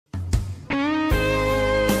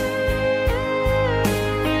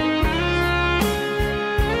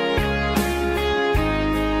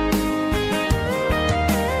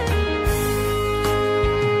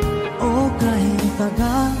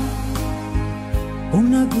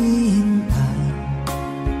naghihintay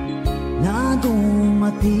na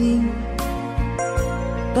dumating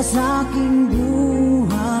ka sa aking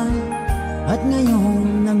buhay, at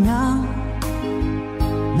ngayon na nga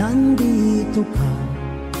nandito ka.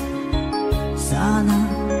 Sana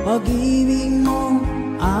pag-ibig mo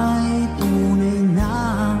ay tunay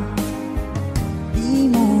na. Di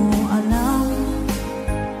mo alam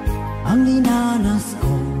ang dinanas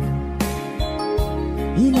ko,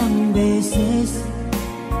 ilang beses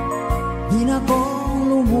di na ko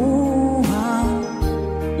lumuha.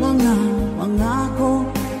 Mga pangako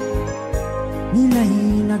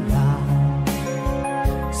nila'y naglaho.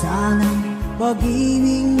 Sana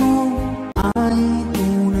pag-ibig mo ay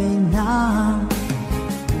tunay na.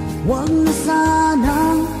 Huwag na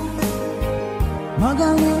sanang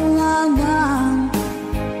mag-alinlangan,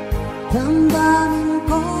 damdamin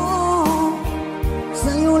ko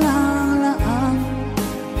sa'yo lalaan.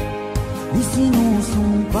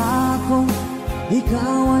 Isinusumpa ko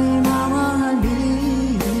ikaw ay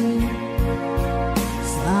mamahalin.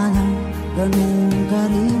 Sana ganun ka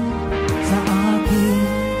rin sa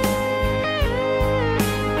akin.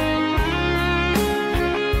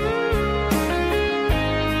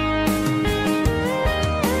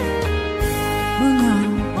 Mga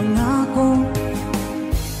pangako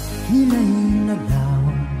nila'y naglaho.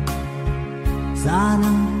 Sana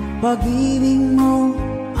pag-ibig mo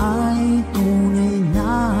ay tunay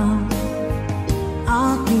na.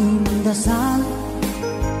 Aking dasal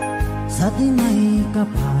sa timay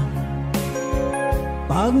kapal,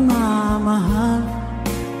 pagmamahal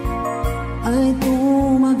ay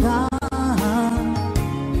tumagal.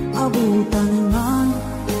 Abutan man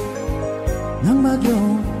ng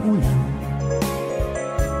bagyong ulan,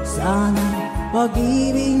 sana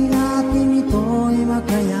pag-ibig natin ito'y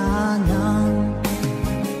makayanan.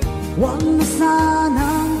 Huwag na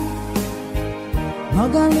sanang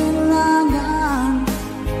mag-alinlangan,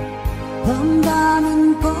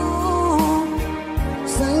 damdamin ko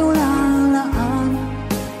sa'yo lalaan.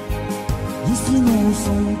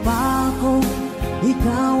 Isinusumpa ko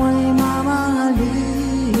ikaw ay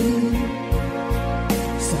mamahalin.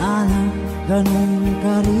 Sana ganun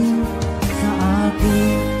ka rin sa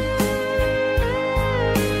akin.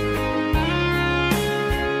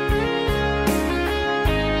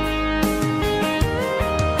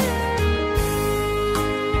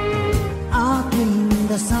 Aking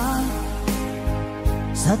dasal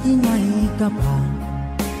sa timay kapal,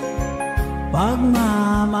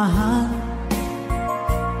 pagmamahal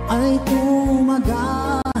ay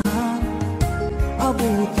tumagal.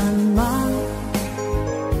 Abutan man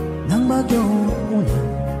ng bagyong ulan,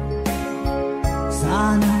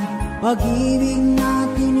 sana pag-ibig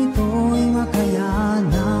natin ito'y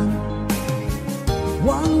makayanan.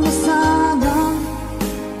 Huwag na sanang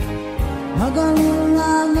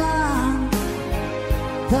mag-alinlangan,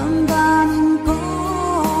 damdamin ko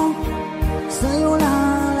sa'yo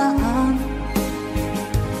lalaan.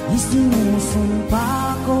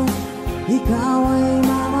 Isinusumpa ko ikaw ay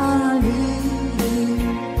mamahalin.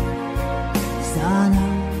 Sana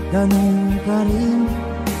ganun ka rin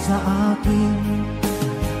sa akin.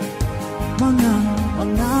 Mga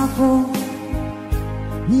pangako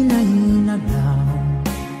nila'y naglaho.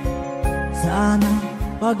 Sana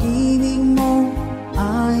pag-ibig mo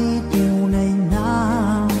ay tunay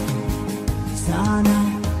na. Sana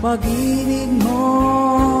pag-ibig mo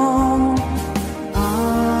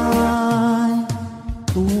ay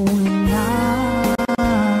tunay na.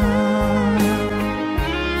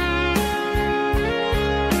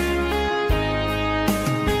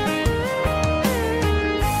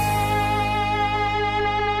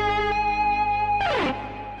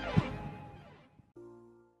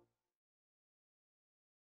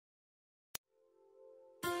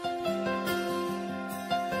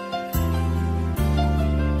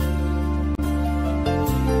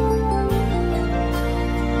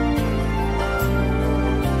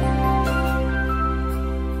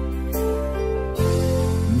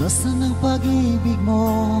 Nasaan ang pag-ibig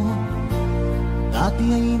mo? Dati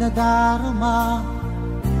ay nadarama,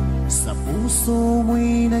 sa puso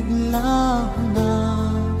mo'y naglaho na.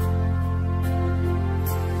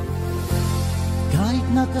 Kahit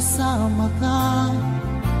nakasama ka,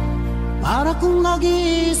 para kong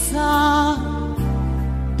nag-iisa,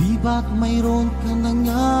 di ba't mayroon ka nang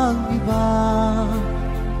iba?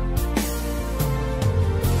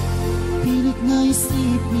 Pilit nga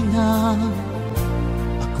isipin na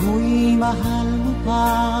ako'y mahal mo pa,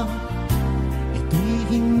 ito'y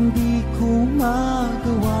hindi ko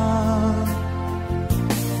magawa.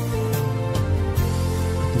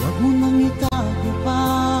 At huwag mo nang itago pa,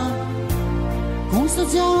 kung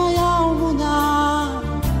sadyang ayaw mo na,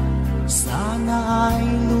 ay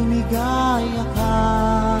lumigaya ka.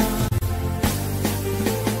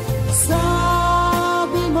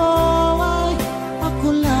 Sabi mo ay ako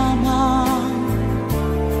lamang,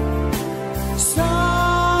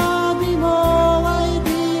 sabi mo ay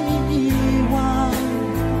di iiwan,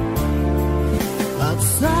 at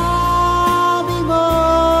sabi mo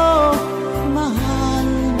mahal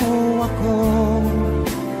mo ako.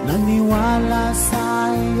 Naniwala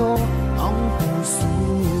sa'yo ang puso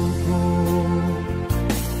ko.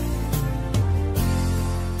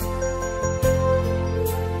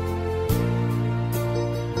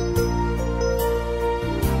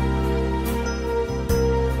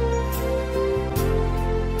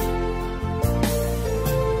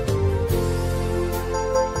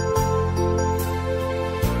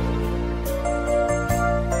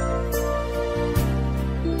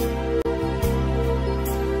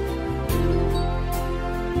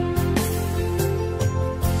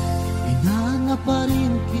 Pa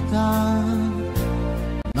rin kita,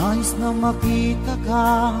 nais na makita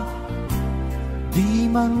ka, di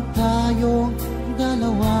man tayo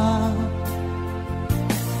dalawa.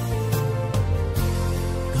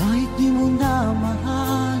 Kahit di mo na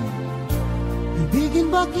mahal, ibigin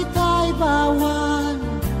ba kita'y bawal?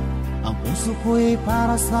 Ang puso ko'y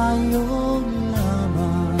para sa'yo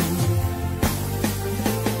lamang.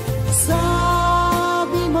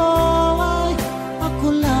 Sabi mo ay ako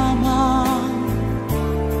lamang,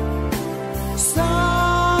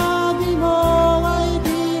 sabi mo ay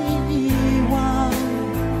di iiwan,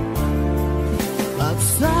 at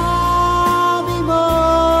sabi mo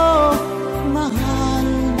mahal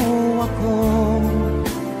mo ako.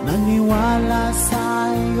 Naniwala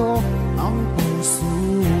sa'yo ang puso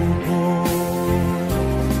ko.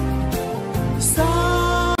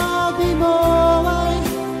 Sabi mo ay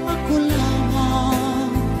ako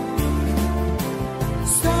lamang,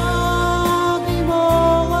 sabi mo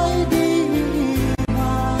ay di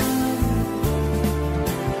iiwan,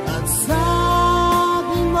 at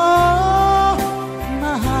sabi mo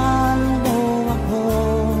mahal mo ako.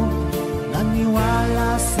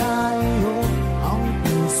 Naniwala sa'yo ang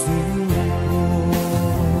puso ko.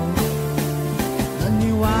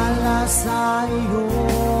 Naniwala sa'yo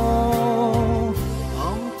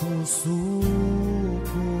ang puso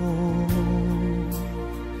ko.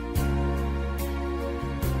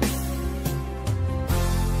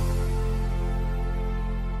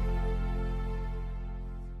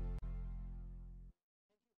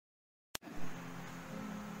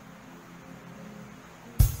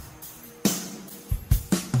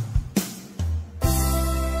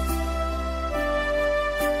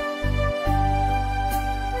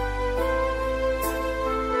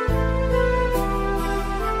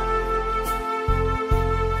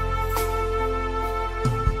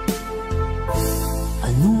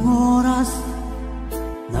 Anong oras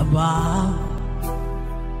na ba?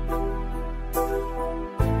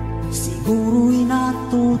 Siguro'y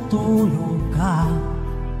natutulog ka.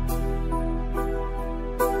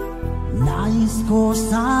 Nais ko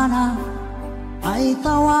sana ay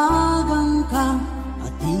tawagan ka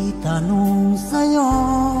at itanong sa'yo,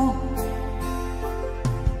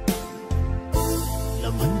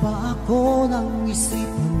 laman ba ako ng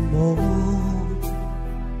isipan mo?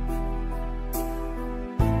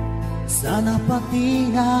 Sana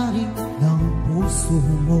pati na rin ng puso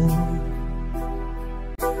mo.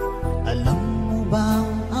 Alam mo bang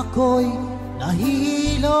ako'y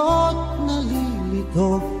nahihilot,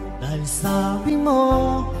 nalilito, dahil sabi mo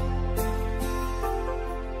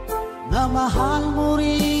na mahal mo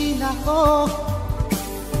rin ako.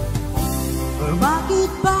 Or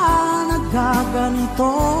bakit ba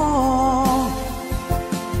nagkaganito?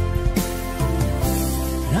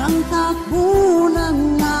 Ang takbo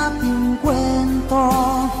ng ating kwento,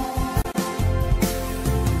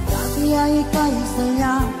 dati ay kay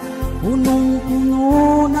saya,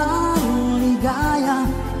 punong-puno ng ligaya.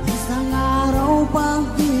 Isang araw pag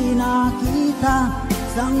di nakita,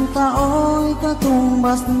 isang tao'y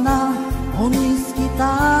katumbas na. O miss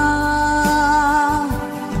kita,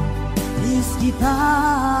 miss kita.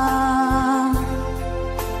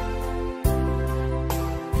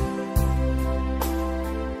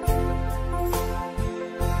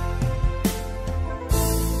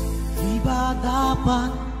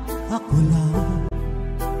 Dapat ako lang,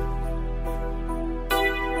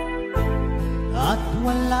 at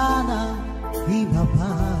wala na iba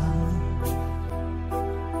pa.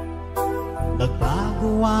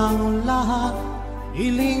 Nagbago ang lahat,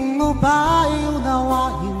 hiling mo ba'y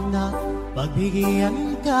unawain na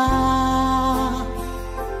pagbigyan ka?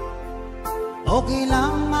 Okay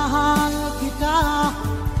lang mahal kita,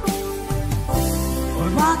 or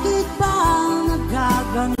bakit ba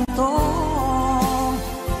ganito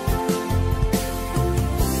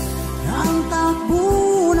ang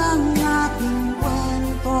takbo ng ating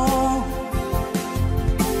kwento.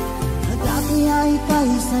 Na dati ay kay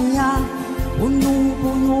saya,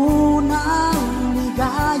 punong-puno ng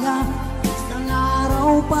ligaya. Isang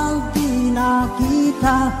araw pag di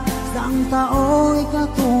nakita, isang tao'y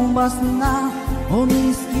katumbas na. O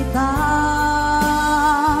miss kita,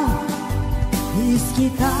 miss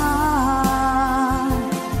kita.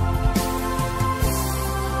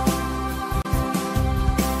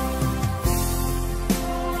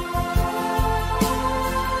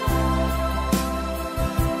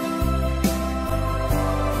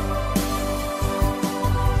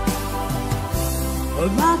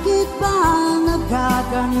 Bakit ba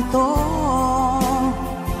nagkaganito?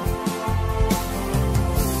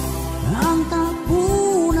 Ang takbo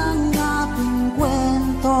ng ating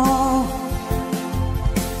kwento.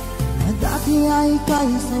 Na dati ay kay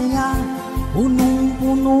saya,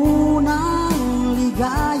 punong-puno ng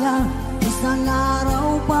ligaya. Isang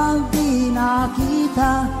araw pag di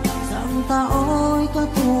nakita, isang tao'y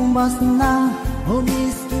katumbas na. O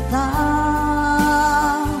miss kita,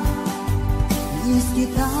 miss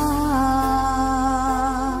kita.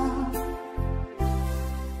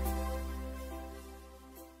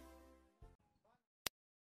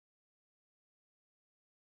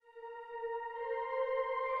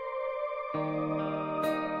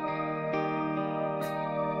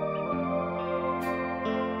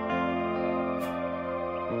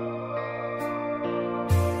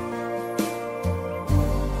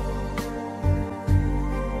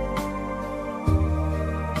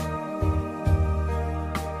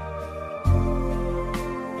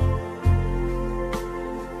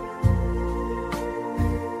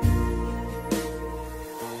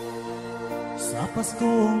 Sa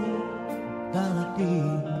Paskong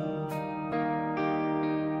darating,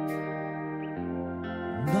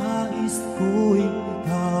 nais ko'y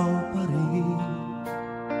ikaw pa rin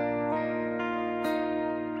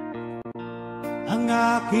ang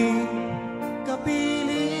aking kapiling.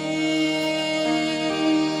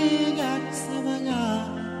 At sa mga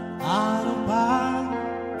araw pang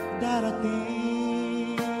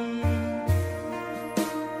darating,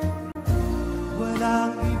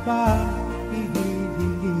 walang iba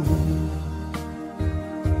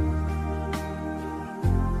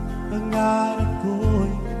pangarap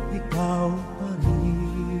ko'y ikaw pa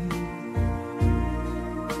rin.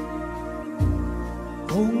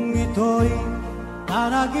 Kung ito'y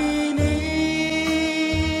panaginip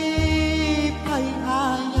ay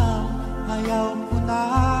ayaw ko na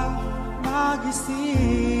mag-isip.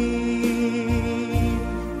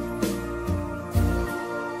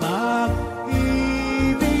 Pag-ibig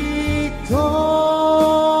ko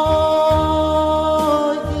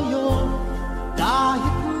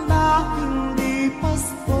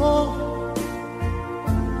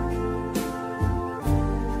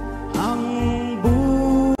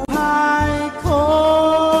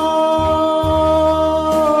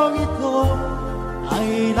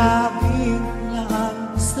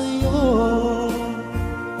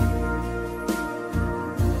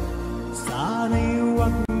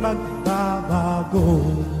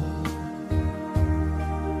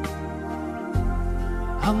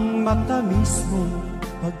ang matamis mong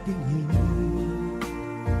pagtingin.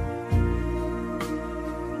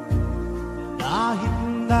 Kahit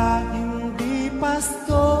na hindi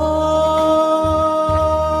Pasko,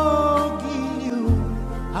 giliw,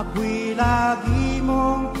 ako'y lagi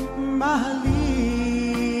mong mahalin.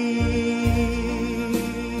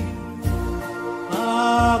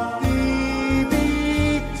 Pag-ibig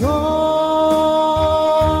ko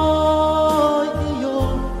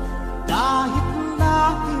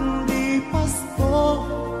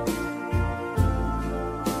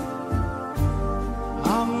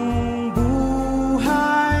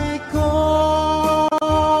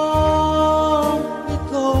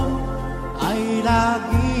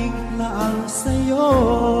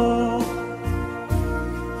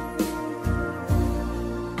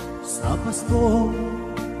sa Paskong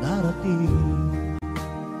darating,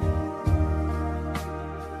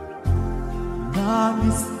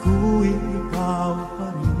 nais ko'y ikaw pa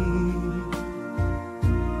rin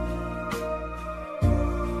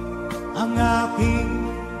ang aking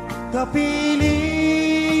kapiling.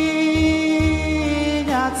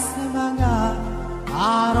 At sa mga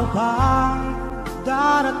araw pang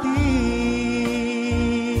darating,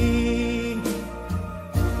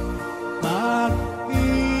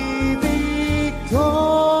 pag-ibig ko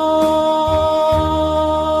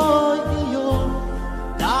iyo,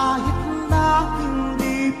 kahit na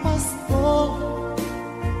hindi Pasko,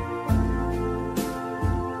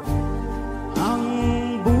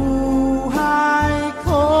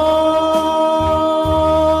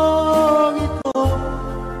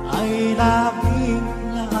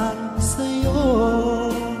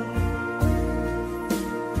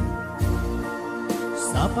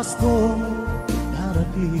 Paskong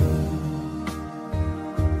darating.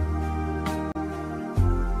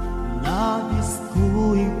 Nais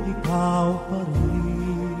ko'y ikaw pa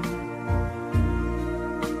rin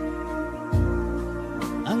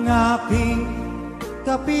ang aking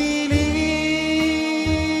kapiling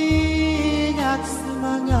at sa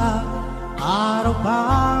mga araw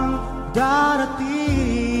pang darating.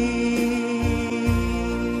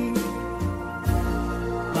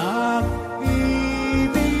 Pag-ibig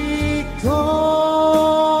ko'y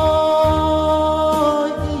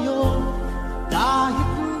iyo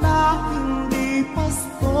kahit na hindi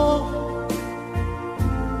Pasko.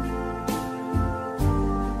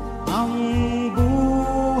 Ang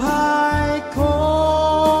buhay ko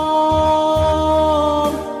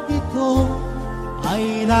ito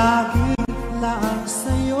ay laging laan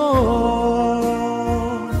sa'yo.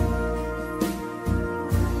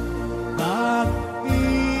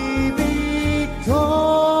 Pag-ibig ko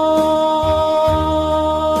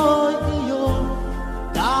iyo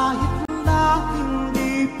kahit na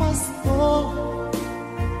hindi Pasko.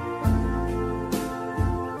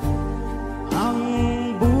 Ang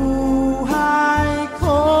buhay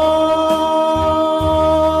ko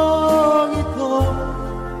ito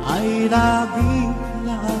ay laging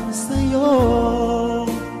laan sa'yo.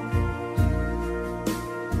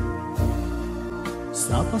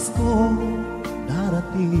 Sa Paskong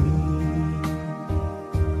darating,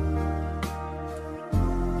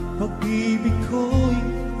 pag-ibig ko'y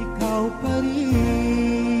ikaw pa rin.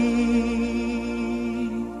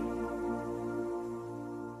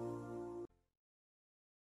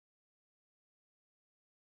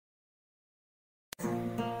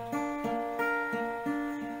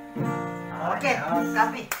 Okay,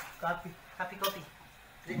 copy. Copy.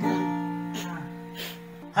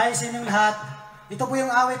 Hi sa inyong lahat. Ito po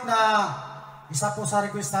yung awit na isa po sa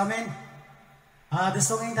request namin. The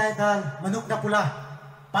song entitled Manok na Pula,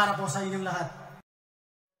 para po sa inyong lahat.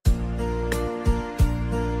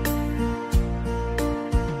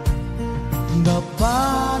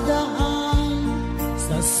 Napadaan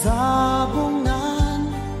sa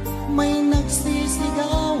sabungan, may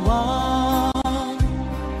nagsisigawan.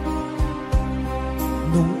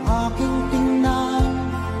 Nung aking tingnan,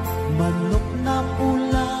 manok na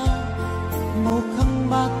pula,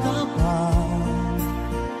 mukhang matapang.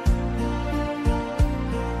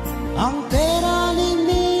 Ang pera ni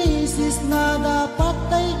misis na dapat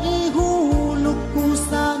ay ihulog ko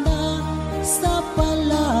sana sa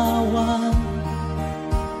Palawan,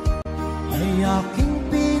 ay aking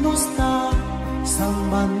pinusta sa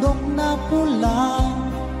manok na pula.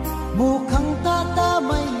 Mukhang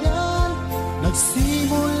tatamayan,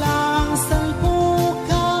 nagsimulang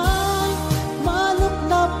salpukan. Manok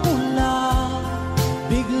na pula,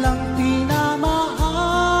 biglang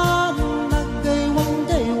tinamaan,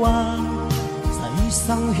 nagdaywang-daywang. Sa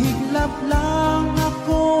isang higlap lang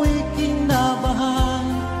ako'y kinabahan.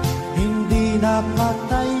 Hindi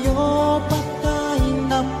nakatayo, patay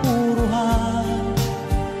na puruhan.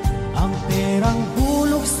 Ang perang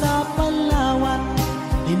hulog sa Palawan,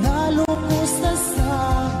 dinalo ko sa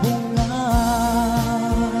sabungan.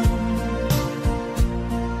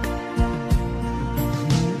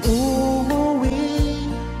 Umuwi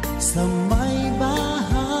sa may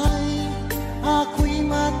bahay, ako'y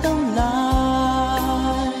matamlay.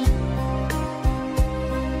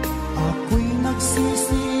 Ako'y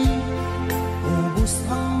nagsisi, ubos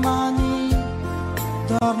ang money.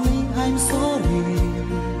 Darling, I'm sorry.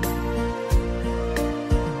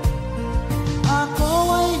 Ako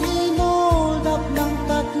ay hinold up ng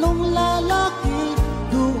tatlong lalaki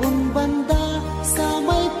doon banda sa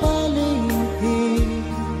may palengke.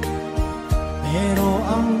 Pero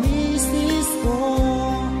ang misis ko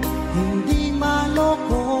hindi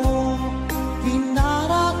maloko,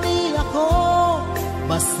 pinarati ako,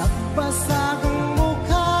 basag-basag ang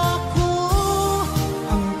mukha ko.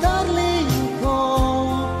 Ang darling ko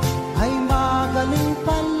ay magaling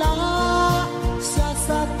pala siya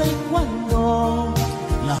sa taekwondo.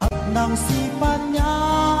 Lahat ng sipat niya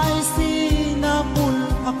ay sinapul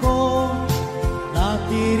ako.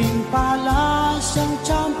 Dati rin pala siyang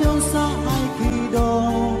champion sa Aikido.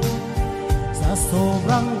 Sa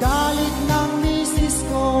sobrang galit ng misis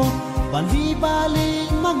ko, bali-baling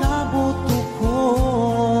mga buto ko.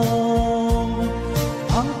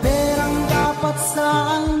 Ang perang dapat sa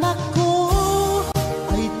anak ko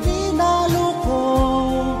ay tinalo ko.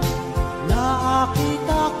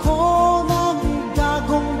 Nakita ko ng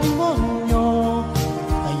gagong demonyo,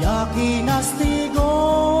 kaya kinastigo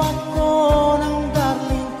ako ng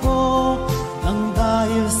darling ko. Nang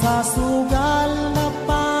dahil sa sugal na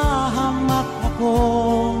pahamak ako,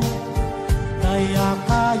 kaya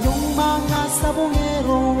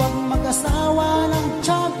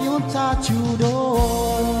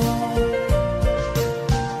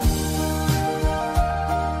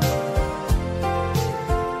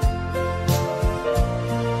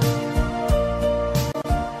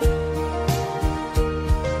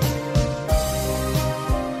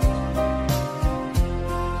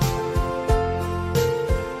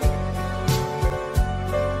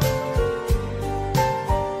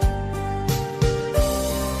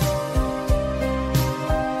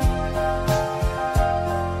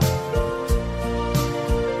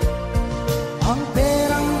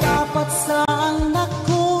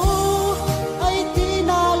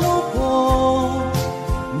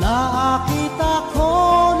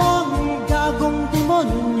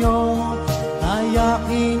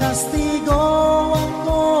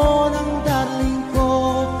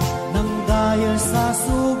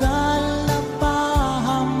sugal na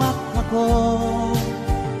pahamak ako.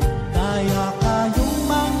 Kaya kayong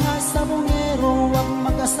mga sabongero, wag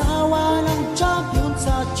mag-asawa ng champion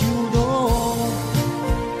sa judo.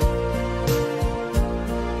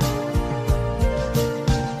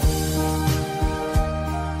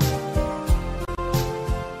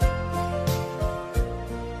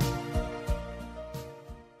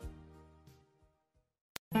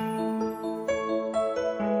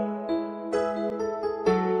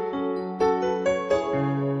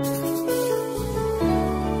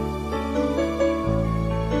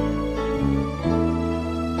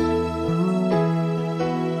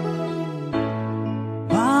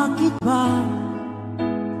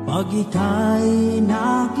 Pag ika'y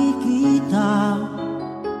nakikita,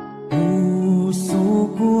 puso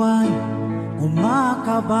ko ay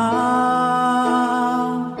kumakaba.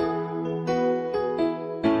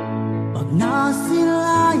 Pag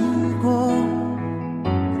nasilayan ko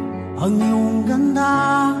ang iyong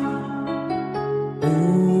ganda,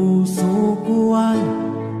 puso ko ay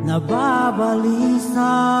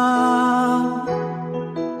nababalisa.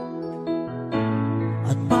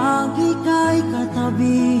 At pag ika'y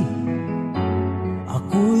katabi,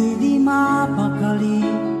 ako'y di mapakali.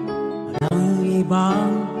 Walang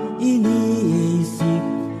ibang iniisip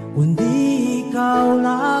kundi ikaw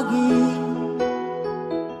lagi.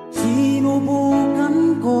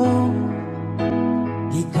 Sinubukan ko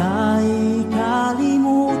ika'y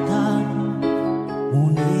kalimutan,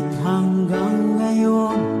 ngunit hanggang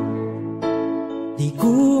ngayon di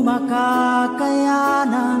ko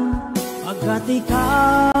makakayanan. Pagkat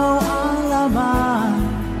ikaw ang laman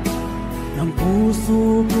ng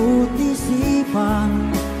puso ko't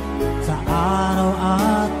isipan, sa araw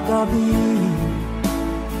at gabi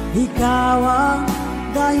ikaw ang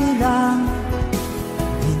dahilan.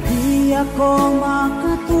 Hindi ako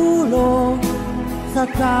makatulog sa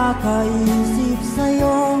kakaisip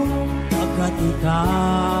sa'yo, pagkat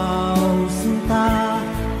ikaw sinta,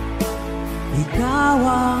 ikaw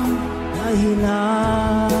ang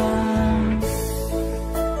dahilan.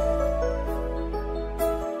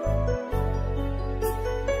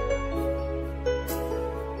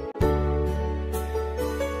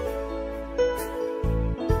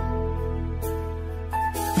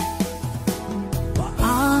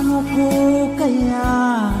 Ko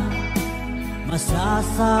kaya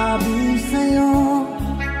masasabi sa'yo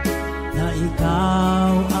na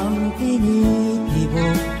ikaw ang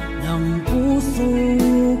tinitibok ng puso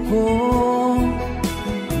ko.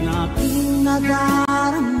 Ang aking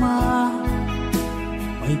nadarama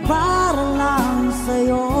ay para lang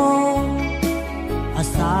sa'yo.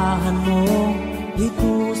 Asahan mo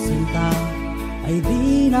ito sinta ay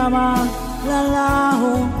di na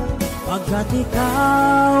maglalaho, pagkat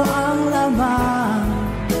ikaw ang laman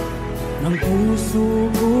ng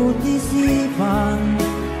puso ko't isipan,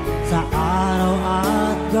 sa araw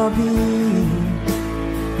at gabi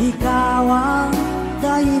ikaw ang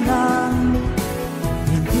dahilan.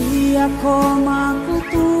 Hindi ako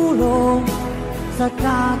makatulog sa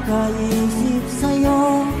kakaisip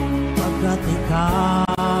sa'yo, pagkat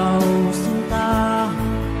ikaw sinta,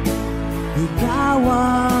 ikaw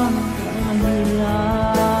ang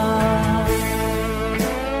dahilan.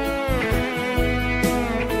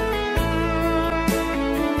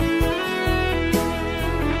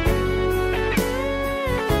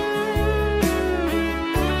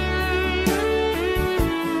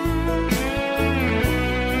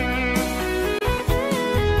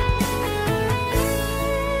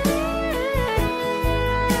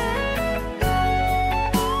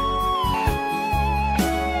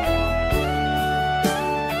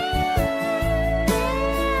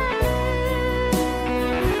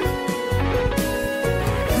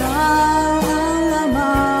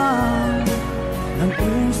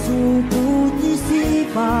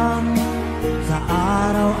 Sa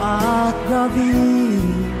araw at gabi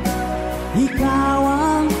ikaw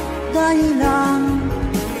ang dahilan.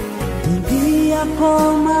 Hindi ako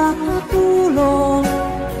makatulog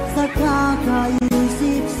sa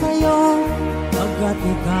kakaisip sa'yo, pagkat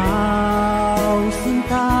ikaw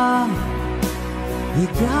sinta,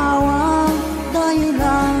 ikaw ang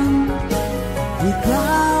dahilan.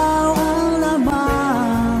 Ikaw ang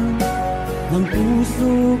laman ng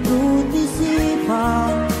puso ko't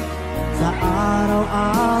isipan, sa araw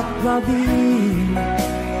at gabi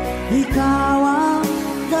ikaw ang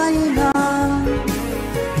dahilan.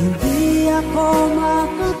 Hindi ako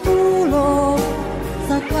makatulog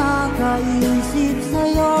sa kakaisip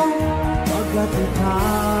sa'yo, pagkat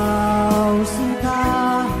ikaw sinta,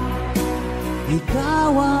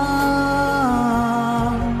 ikaw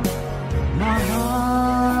ang mahal.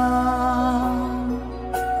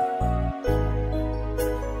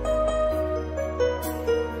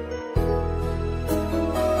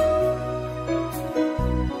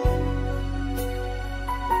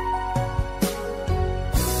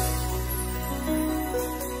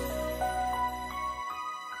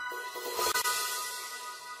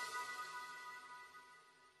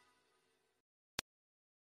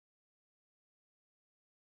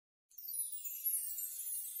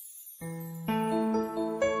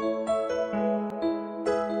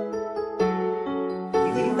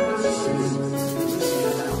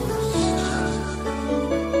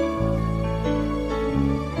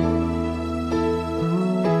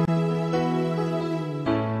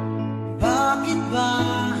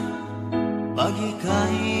 Pag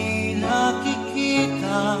ika'y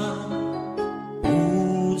nakikita,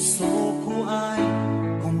 puso ko ay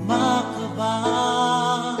kumakaba.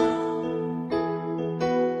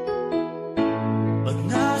 Pag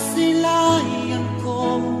nasilayan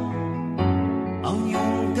ko ang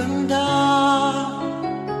iyong ganda,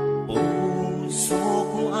 puso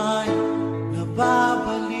ko ay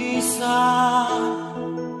nababalisa.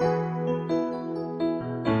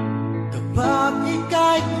 Kapag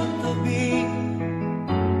ika'y katabi,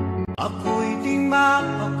 ako'y di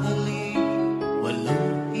mapakali.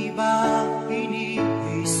 Walang iba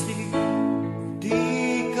iniisip, di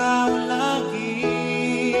ikaw lagi.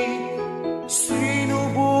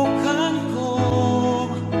 Sinubukan ko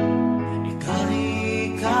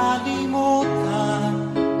ika'y kalimutan,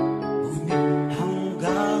 ngunit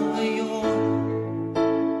hanggang ngayon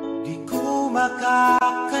di ko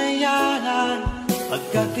makakayanan.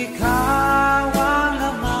 Pagkat ikaw ang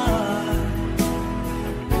laman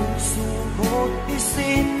ng puso ko't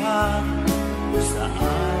isipan, sa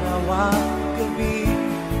araw at gabi,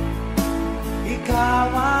 ikaw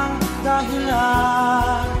ang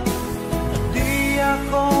dahilan. At di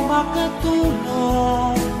ako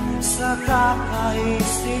makatulog sa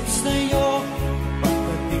kakaisip sa'yo,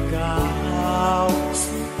 pagkat ikaw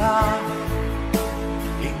sinta,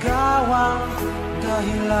 ikaw ang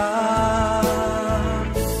dahilan.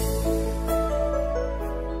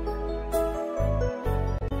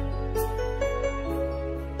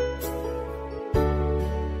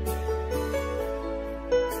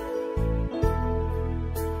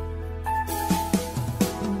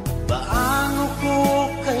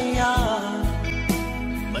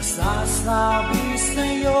 Masasabi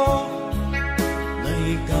sa'yo na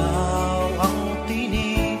ikaw ang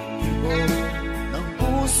tinitibok ng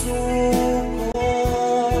puso ko.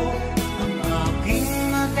 Ang aking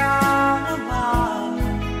nadarama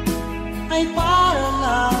ay para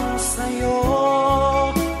lang sa'yo.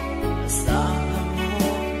 Asahan mo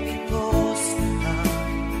ito sana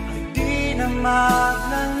ay di na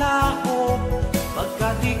maglalaho,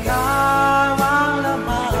 pagkat ikaw ang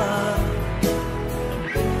laman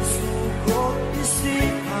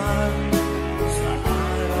sa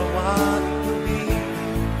araw at gabi,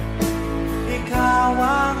 ikaw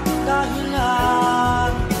ang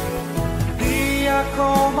dahilan. Di ako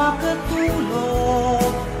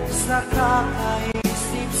makatulog sa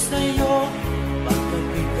kakaisip sa'yo, pagkat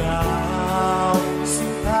ikaw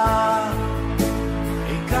sinta,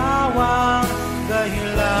 ikaw ang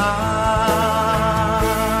dahilan.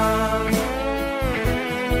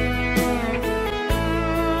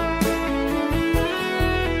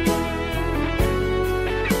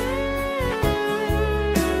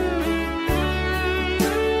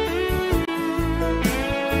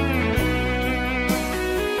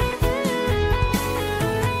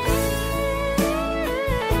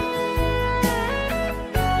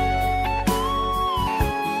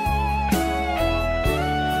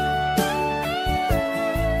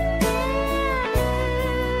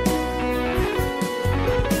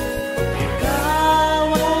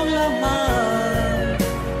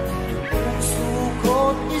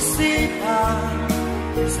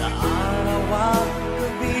 Sa araw at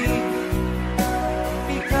gabi,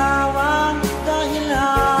 ikaw ang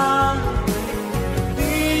dahilan.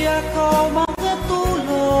 Di ako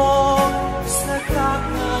makatulog sa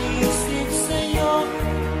kakaisip sa'yo,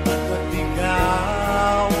 pagkat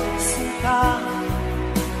ikaw sinta,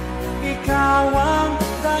 ikaw ang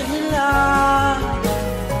dahilan.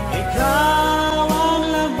 Ikaw ang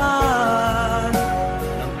laman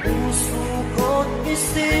ng puso ko't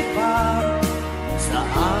isipan, sa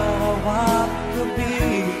araw at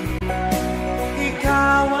gabi,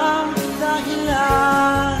 ikaw ang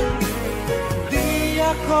dahilan. Di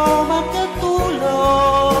ako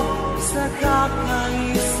makatulog sa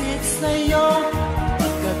kakaisip sa'yo,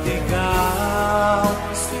 pagkat ikaw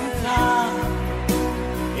sinta,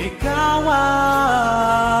 ikaw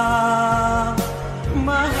ang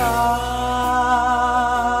mahal.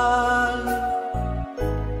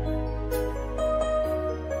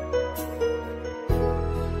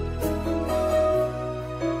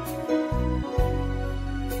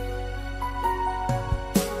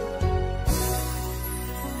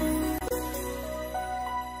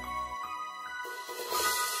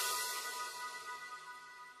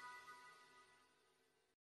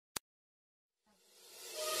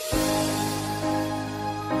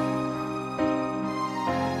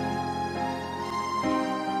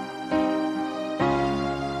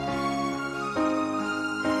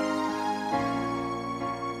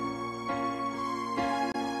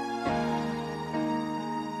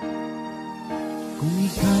 Kung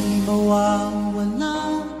ika'y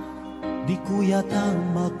mawawala, di ko yata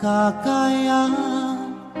makakaya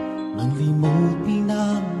nang limutin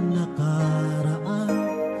ang nakaraan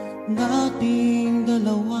nating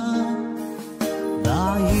dalawa.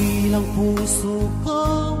 Dahil ang puso ko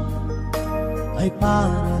ay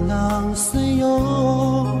para lang sa'yo,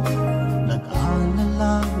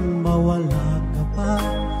 nag-aalalang mawala ka pa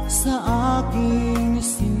sa aking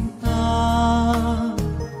sinta.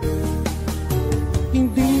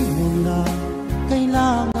 Hindi mo na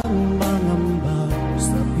kailangang mangamba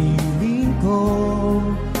sa piling ko,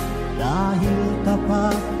 dahil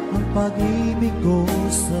tapat ang pag-ibig ko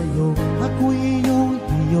sa'yo. Ako'y iyong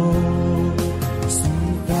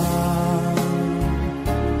sinta,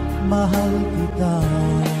 mahal kita.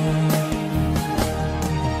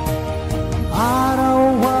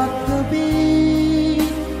 Araw at gabi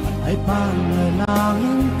ay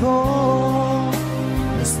panalangin ko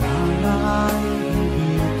na sana ay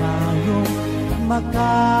hindi tayo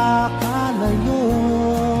makakalayo.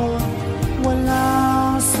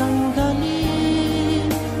 Walang sandali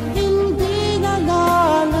hindi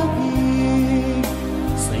nalalagig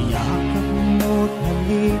sa yakap mo't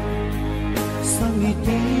halik, sa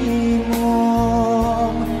ngiti mo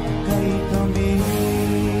kay kami.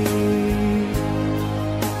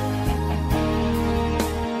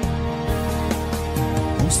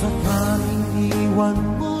 Kung sakaling iwan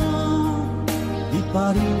mo, di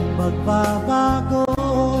pa rin magbabago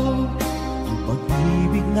ang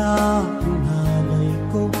pag-ibig na pinalay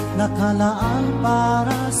ko, nakalaan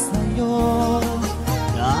para sa'yo.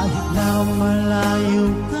 Kahit na malayo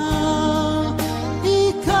ka,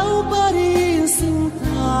 ikaw pa rin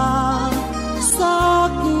sinta, sa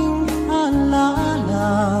aking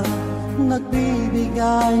alaala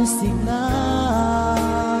nagbibigay sigla.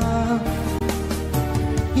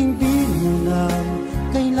 Hindi mo na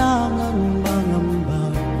kailangan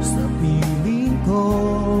mangamba sa piling ko,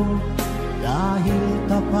 dahil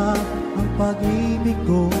tapat ang pag-ibig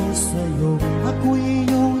ko sa'yo. Ako'y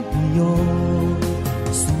iyong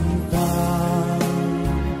sinta,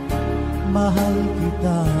 mahal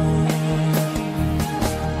kita.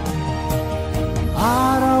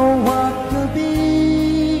 Araw at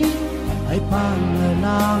gabi ay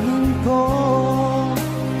panalangin ko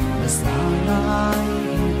na sana ay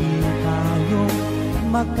hindi tayo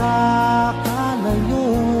makakalayo.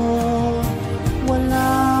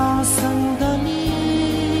 Walang sandali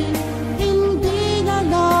hindi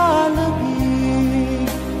nalalagig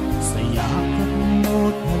sa yakap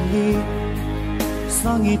mo't halik,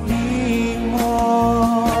 sa ngiti mo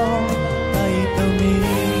kay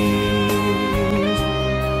tamis.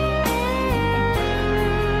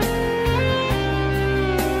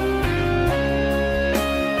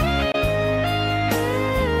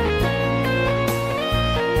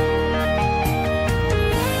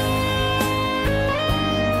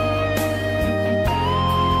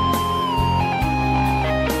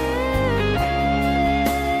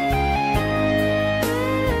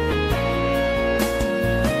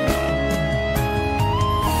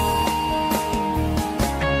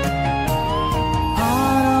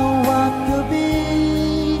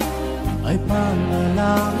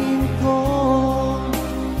 Panalangin ko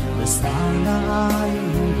na sana ay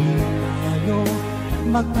hindi tayo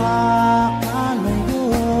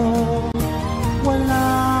magkakalayo.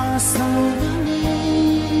 Wala sandali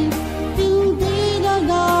hindi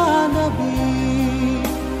nalalabig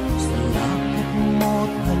sa yakap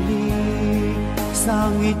mo't halik,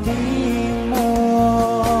 sa ngiti mo.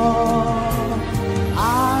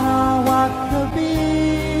 Araw at gabi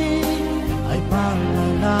ay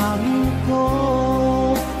panalangin ko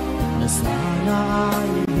na sana ay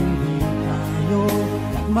hindi tayo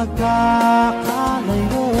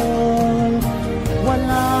magkakalayo.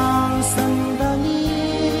 Walang sandali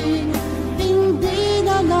hindi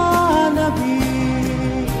nalalabig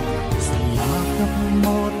sa yakap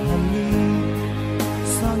mo't halik,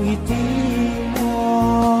 sa ngiti mo,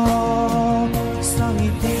 sa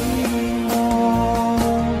ngiti mo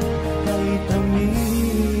kay tamis.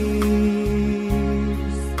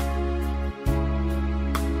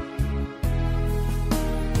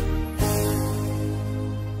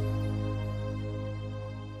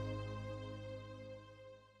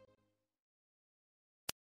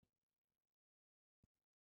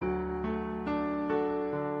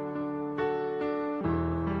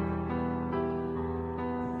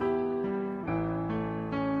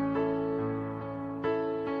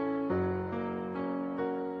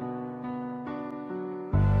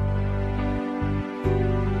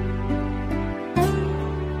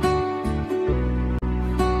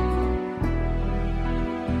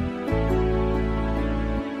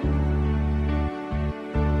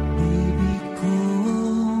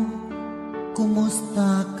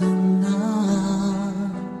 Kumusta ka na?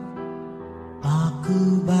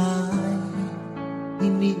 Ako ba'y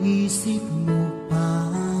iniisip mo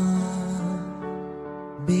pa?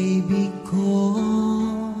 Baby ko,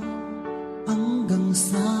 hanggang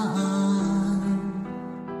saan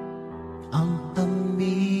ang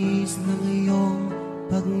tamis ng iyong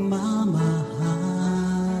pagmamahal?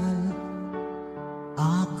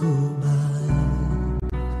 Ako ba'y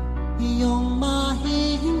iyong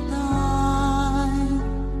mahihintay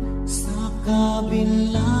sa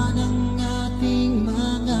kabila ng ating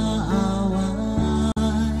mga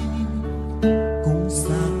away? Kung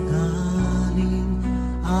sakaling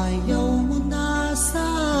ayaw mo na sa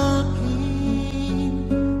akin,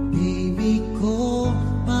 baby ko,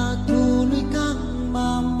 patuloy kang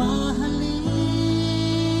mamahalin.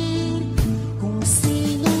 Kung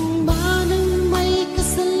sinong man ang may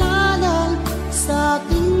kasalanan sa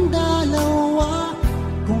ating dalawa,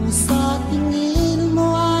 kung sa tingin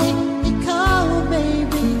mo ay ikaw,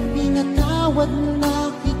 baby, pinatawad na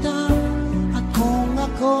kita. At kung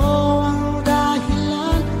ako ang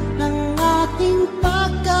dahilan ng ating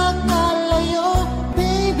pagkakalayo,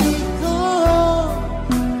 baby ko,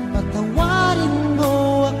 patawarin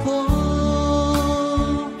mo ako.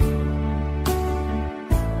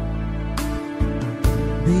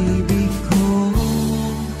 Baby ko,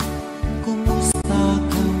 kumusta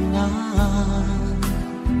ka na?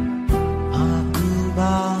 Ako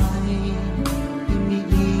ba'y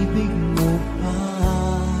iniibig mo pa?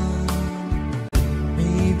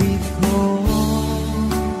 Baby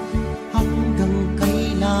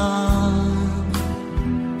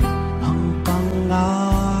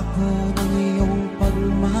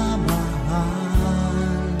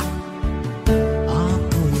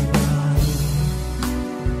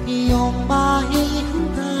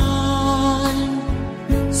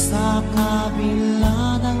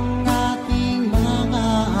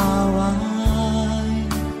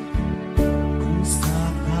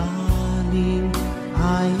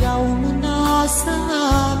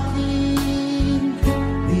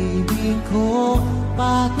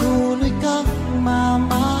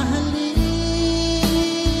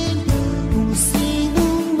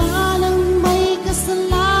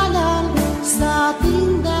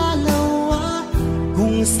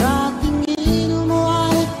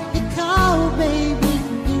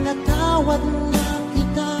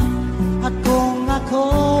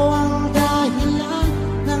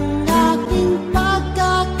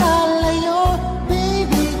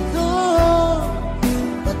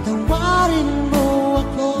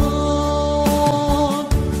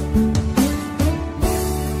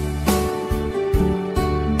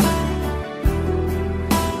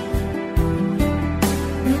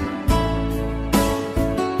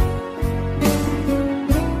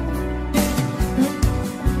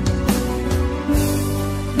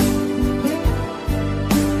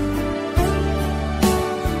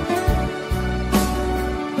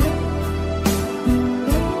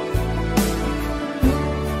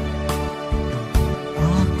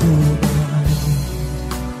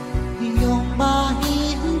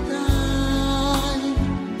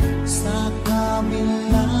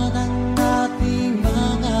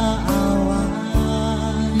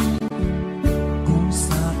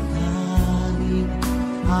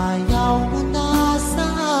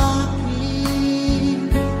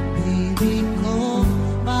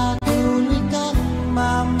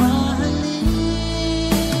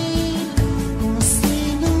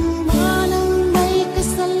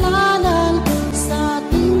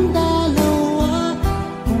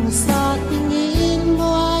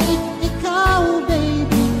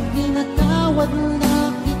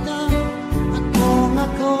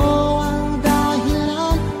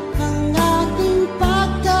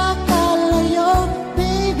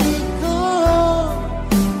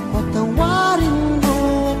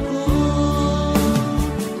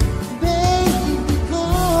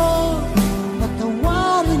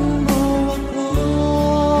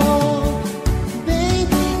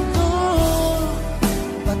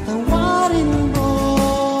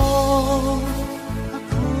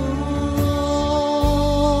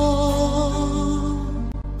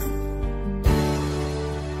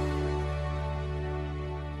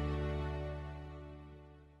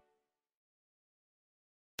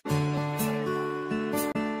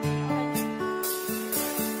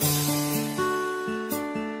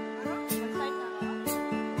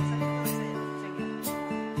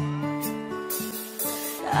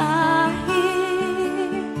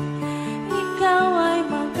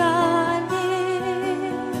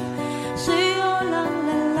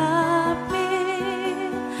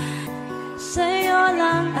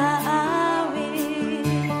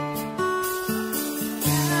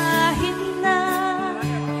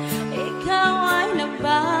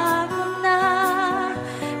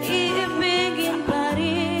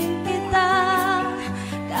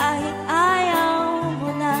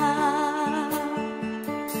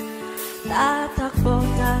Tatakbo,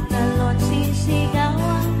 tatalon, sisigaw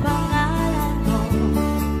ang pangalan mo.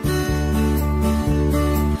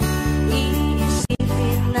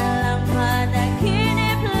 Iisipin na lang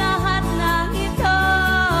panaginip lahat ng ito.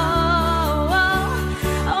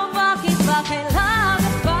 Oh, bakit ba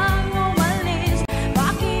kailangan pang umalis?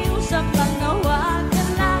 Pakiusap lang na huwag ka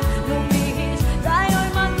na lumihis. Tayo'y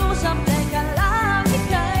mag-usap, teka lang,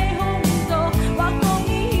 ika'y huminto. Huwag mong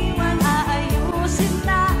iiwan, aayusin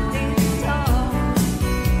natin ito.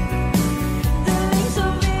 Daling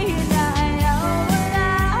sabihin na ayaw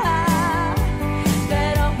wala,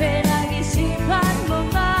 pero pinag-isipan mo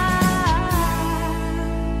ba?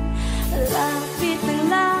 Lapit ng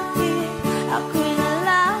lapit, ako'y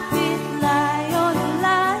nalapit, layo ng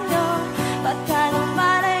layo. Ba't ka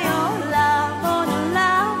lumalayo, labo ng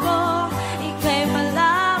labo? Ika'y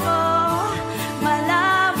malabo,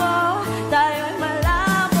 malabo, tayo'y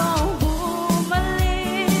malabo.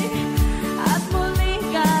 Bumalik at muli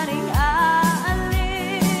ka rin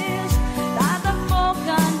aalis. Tatakbo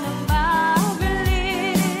ka ng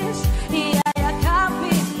mabilis,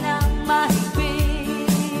 iyayakapin ng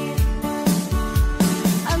mahigpit.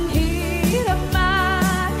 Ang hirap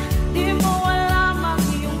man, di mo alam ang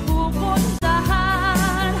iyong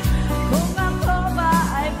pupuntahan. Kung ako ba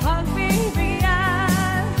ay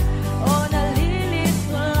pagbibigyan o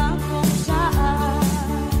nalilito lang kung saan.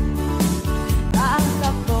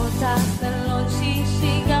 Tatakbo, tatalon,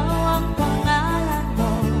 sisigaw ang pangalan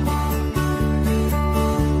mo.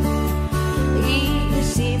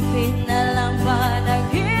 Iisipin na lang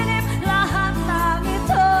panaginip lahat ng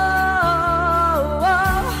ito.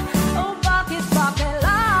 Oh, bakit ba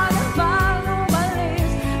kailangan pang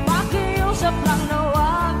umalis? Pakiusap lang na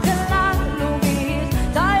huwag ka lang lumihis.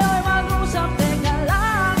 Tayo'y mag-usap, teka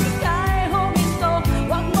lang, ika'y huminto.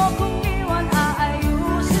 Huwag mo kong iwan,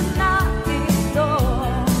 aayusin natin ito.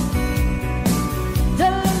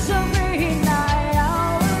 Daling sabihin na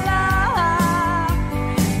ayaw wala,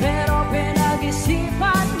 pero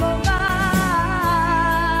pinag-isipan mo ba?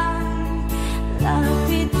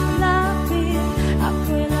 Lapit, lapit,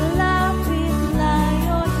 ako'y nalapit,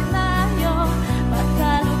 layo ng layo. Ba't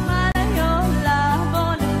ka lumalayo,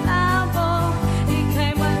 labo ng labo?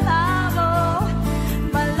 Ika'y malabo,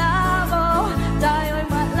 malabo, tayo'y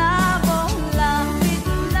malabo. Lapit,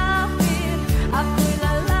 lapit, ako'y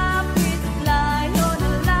lalapit, layo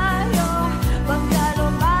ng layo. Ba't ka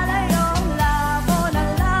lumalayo, labo ng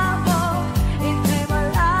labo? Ika'y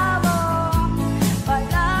malabo,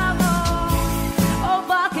 malabo. O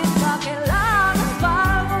bakit ba kailangan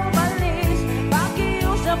pang umalis?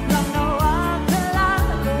 Pakiusap lang na huwag ka lang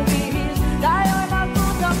lumihis. Tayo'y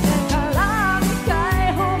mag-usap, teka lang,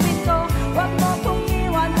 ika'y huminto. Huwag mo kong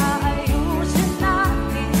iwan, aayusin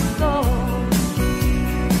natin ito.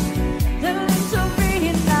 Daling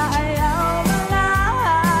sabihin na ayaw wala,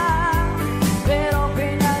 pero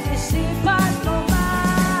pinag-isipan mo ba?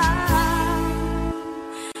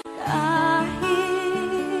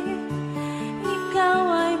 Kahit ikaw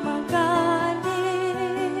ay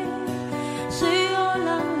magaling, sa'yo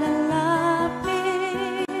lang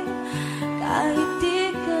lalapit, kahit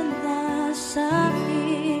di ka nasa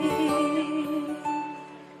akin.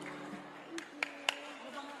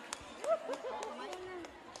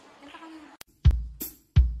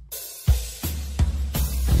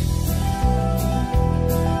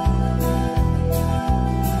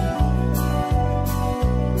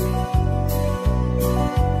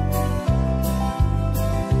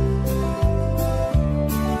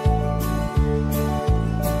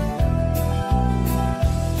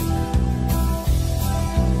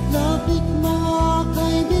 Lapit mga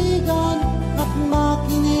kaibigan at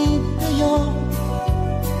makinig kayo.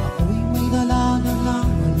 Ako'y may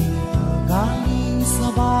dala-dalang balita galing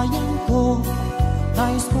sa bayan ko.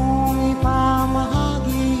 Nais kong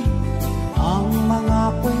ipamahagi ang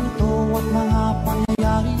mga kwento at mga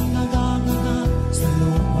pangyayaring nagaganap sa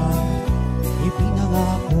lupa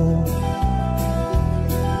ipinangako.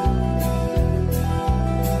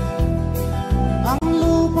 Ang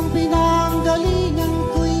lupang pinanggalingan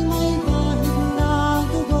ko'y may bahid na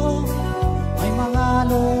dugo. May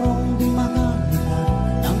mga lorong di magalitan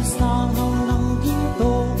ng sangaw ng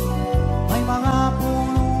ginto. May mga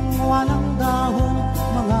punong walang dahon,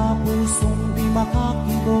 mga pusong di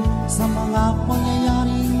makakibo sa mga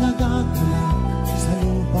pangyayaring nagaganap sa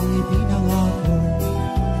lupang ipinangako.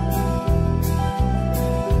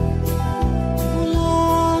 Mula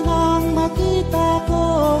nang makita ko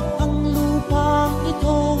ang lupang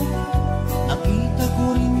ito, nakita ko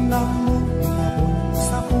rin ang muntabon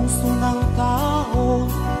sa puso ng tao.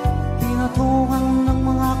 Pinatungan ng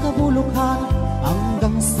mga kabulukan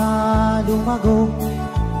hanggang sa lumago.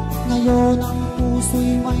 Ngayon ang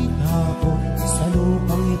puso'y may dako sa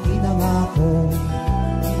lupang itinangako.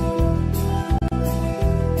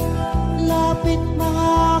 Lapit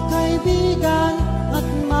mga kaibigan at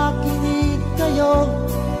makinig kayo.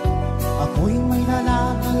 Ako'y may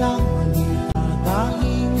nalalalang balita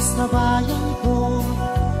galing sa bayan ko.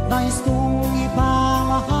 Nais kong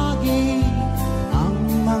ipamahagi ang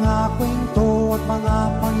mga kwento at mga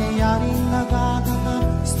pangyayaring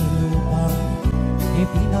nagaganap sa lupang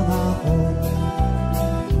ipinangako.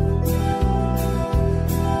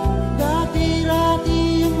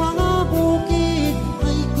 Dati-rati yung mga bukid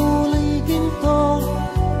ay kulay ginto.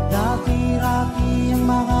 Dati-rati yung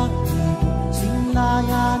mga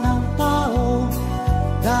sinlaya ng tao.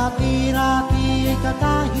 Dati-rati ay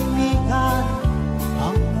katahimikan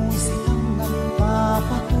ang musikang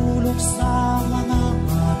nagpapatulog sa mga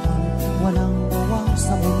batang walang bawang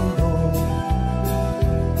sa mundo.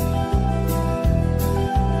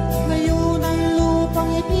 Ngayon ang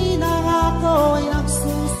lupang ipinangako ay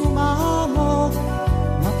nagsusumamo.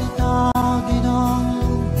 Matatagin ang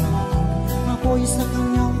luhaan, ako'y sa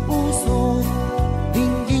kanyang puso.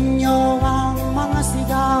 Dinggin niyo ang mga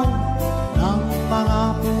sigaw ng mga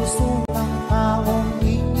puso ng taong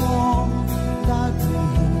inyong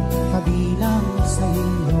gagawin kabilang sa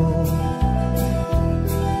inyo.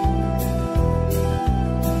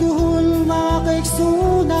 Duhol mga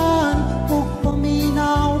kaigsunan,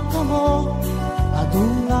 pagpaminaw ka mo.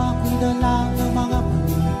 Adung ako'y dala ng mga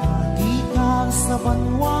balita gikan sa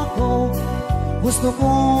banwa ko. Gusto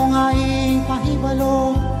kong ay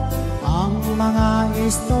pahibalo ang mga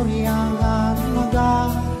istorya nga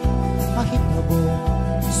nagpahitabo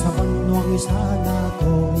sa banwang isa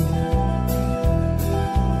nato.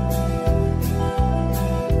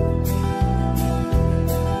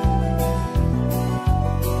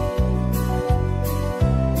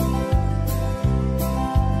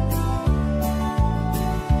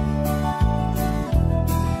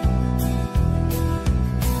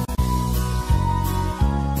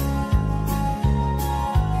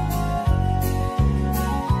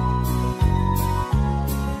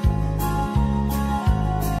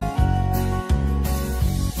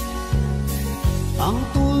 Ang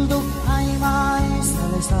tuldok ay may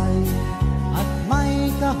salaysay at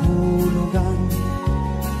may kahulugan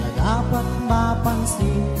na dapat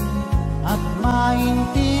mapansin at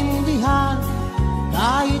maintindihan.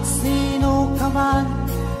 Kahit sino ka man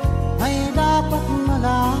ay dapat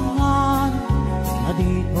malaman na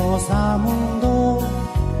dito sa mundo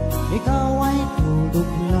ikaw ay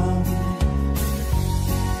tuldok lang.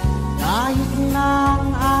 Kahit ng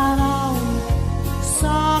araw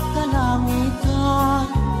sa kalangitan,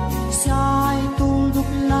 siya ay tuldok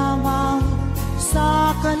lamang sa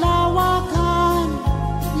kalawakan.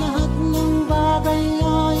 Lahat ng bagay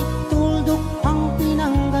ay tuldok ang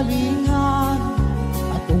pinanggalingan.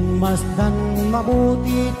 At kung masdan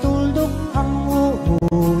mabuti, tuldok ang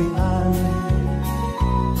uuwian.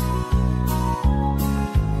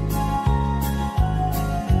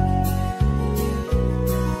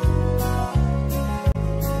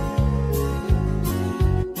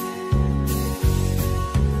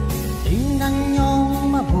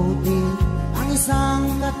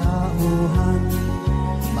 Isang katauhan,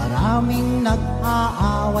 maraming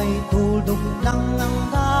nag-aaway, tuldok lang ang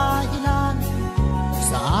dahilan.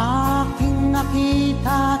 Sa aking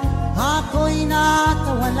nakita, ako'y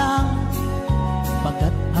natawa lang,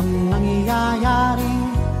 pagkat ang nangyayaring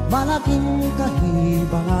malaking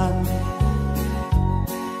kahibangan.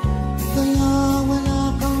 Kaya wala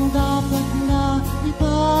kang dapat na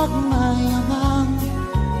ipagmayabang,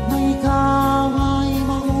 na ikaw ay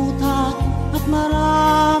mautang at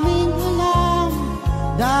maraming alam.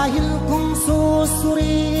 Dahil kung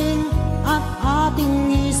susuriin at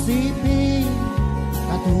ating isipin,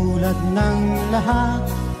 katulad ng lahat,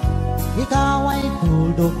 ikaw ay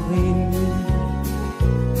tuldok rin.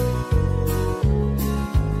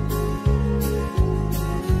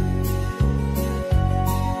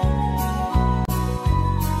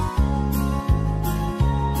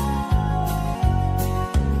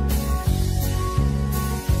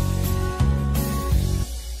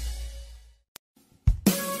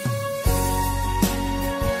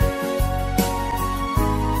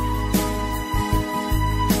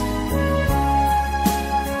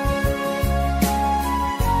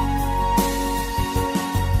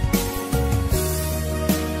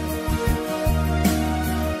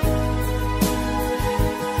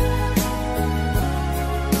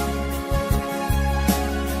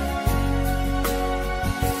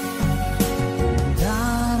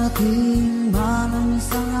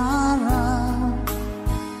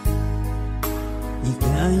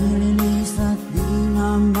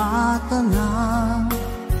 mata na,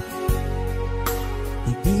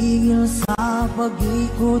 itigil sa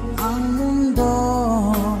pag-ikot ang mundo,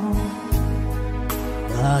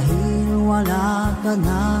 dahil wala ka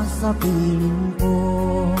na sa piling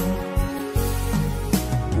ko.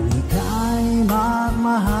 Kung ika'y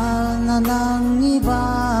magmahal na ng iba,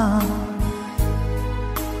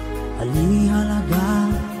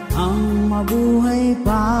 alihalaga ang mabuhay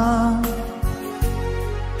pa.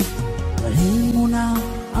 Dalhin mo na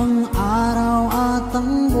ang araw at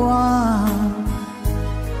ang buwan,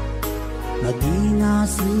 na di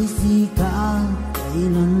nasisikat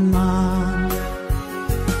kailanman.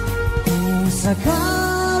 Kung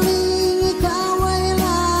sakaling ikaw ay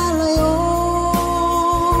lalayo,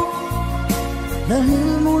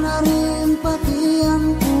 dalhin mo na rin pati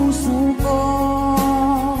ang puso ko.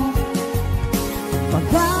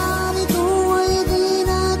 Pagkat ito ay di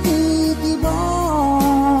natitibok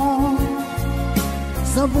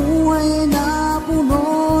sa buhay na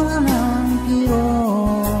puno na ng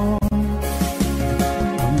kirot,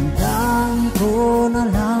 ang tangi ko na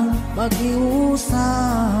lang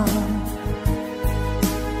pag-iusap.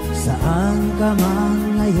 Saan ka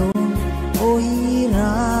man ngayon o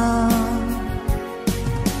hirap,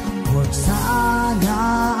 huwag sana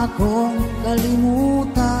akong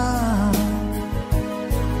kalimutan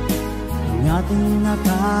ang ating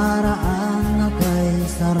nakaraan na kay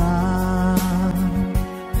sarap.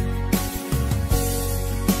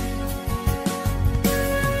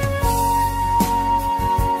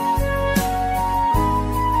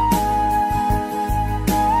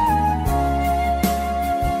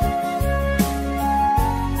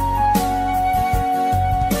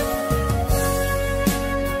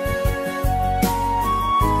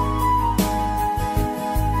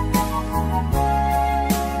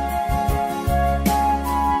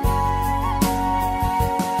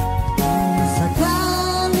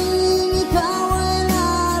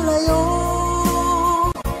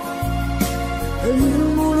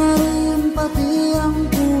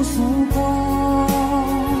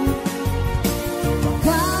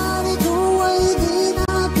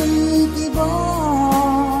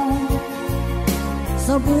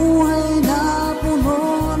 Sa buhay na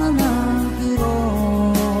puno na ng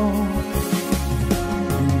kirot,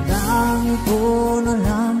 ang tangi ko na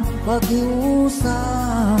lang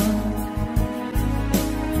pag-iusap.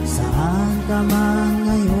 Saan ka man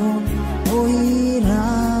ngayon o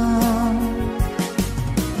hirap,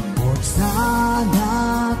 huwag sana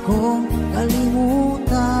akong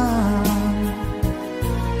kalimutan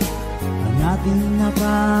ang ating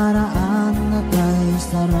nakaraan na kay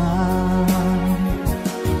sarap.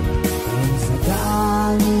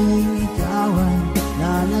 Sakaling ikaw ay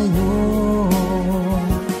lalayo,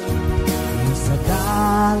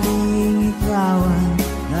 sakaling ikaw ay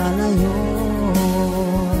lalayo,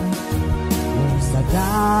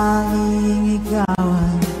 sakaling ikaw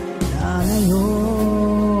ay lalayo.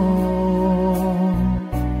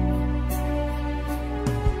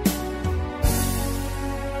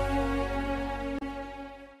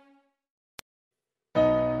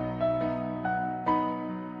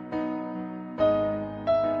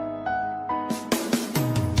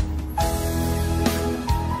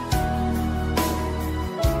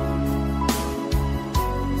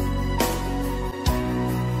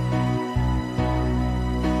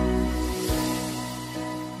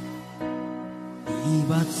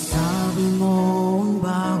 Ba't sabi mo ang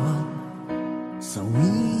bawat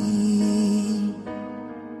sawi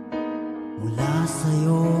mula sa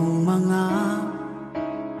iyong mga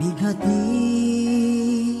bighati,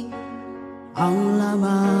 ang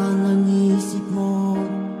laman ng isip mo,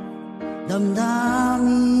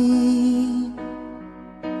 damdamin,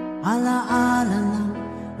 alaala ng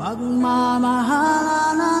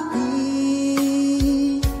pagmamahalan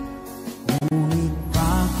natin. Ngunit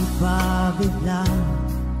bakit ba biglang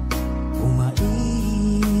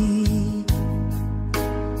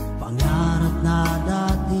pangarap na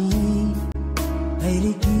dati ay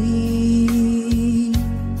ligid,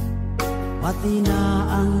 pati na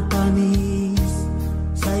ang tamis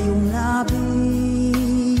sa iyong labi,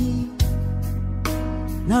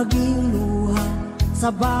 naging luha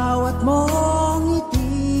sa bawat mong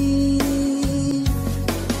ngiti.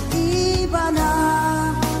 Iba na,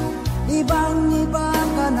 ibang-iba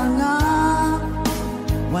ka na nga,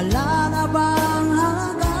 wala na bang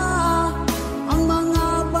halaga ang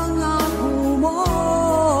mga pangako mo?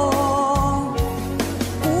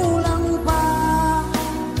 Kulang pa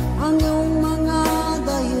ang iyong mga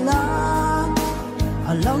dahilan,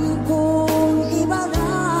 alam kong iba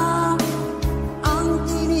na ang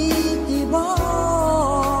tinitibok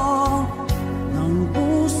ng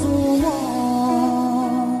puso mo.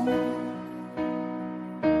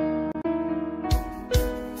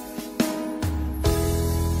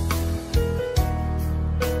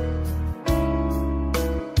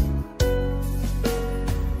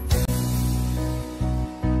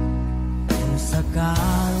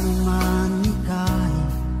 sakal man ika'y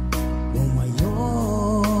lumayo,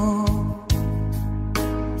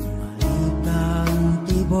 bumalik ang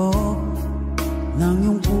tibok ng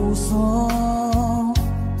iyong puso.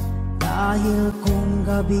 Dahil kung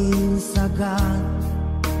gabing sagad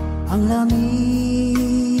ang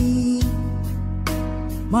lamig,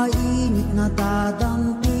 mainit na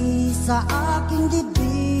dadampi sa aking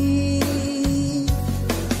dibdib.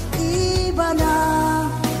 Iba na,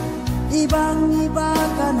 ibang-iba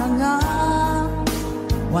ka na nga,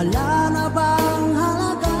 wala na bang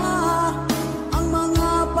halaga ang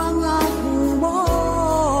mga pangako mo?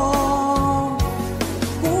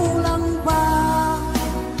 Kulang pa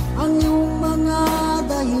ang iyong mga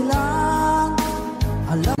dahilan,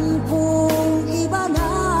 alam kong iba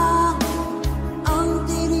na ang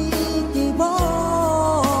tinitibok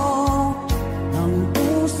ng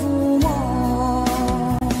puso mo.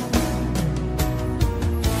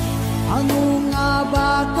 Ano nga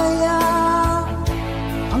ba kaya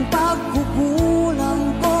ang pagkukulang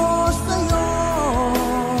ko sa'yo?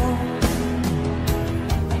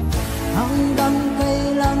 Hanggang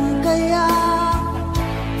kailan kaya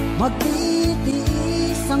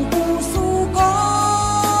magtitiis ang puso ko?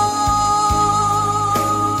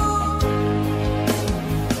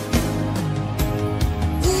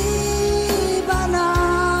 Iba na,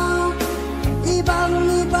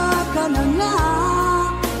 ibang-iba ka na nga,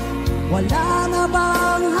 wala na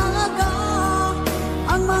bang halaga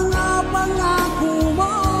ang mga pangako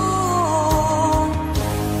mo?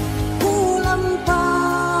 Kulang pa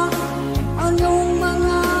ang iyong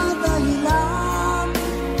mga dahilan,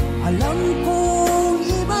 alam kong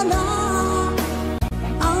iba na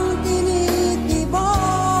ang tinitibok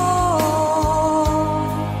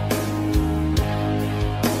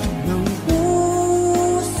ng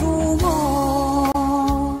puso mo.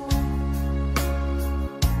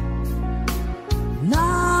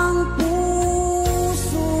 Ng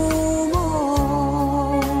puso mo.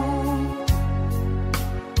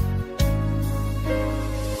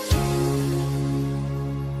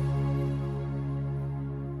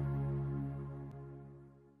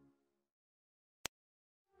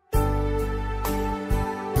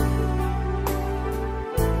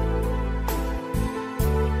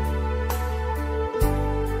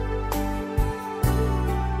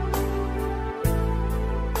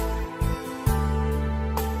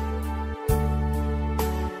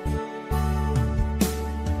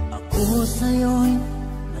 Ako sa'yo'y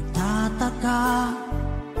nagtataka,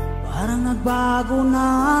 parang nagbago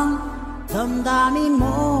ng damdamin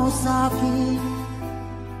mo sa'kin,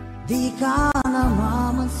 di ka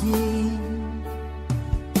namamansin.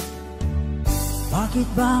 Bakit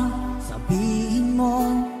bang sabihin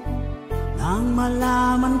mo nang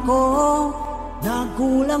malaman ko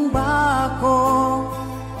nagkulang ba ako?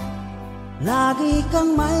 Lagi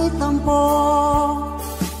kang may tampo.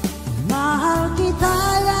 Mahal kita,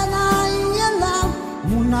 yan ay alam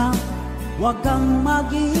mo na, huwag kang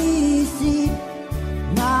mag-iisip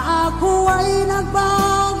na ako ay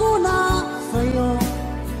nagbago na sa'yo.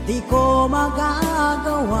 Di ko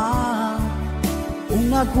magagawa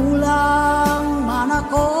kung nagkulang man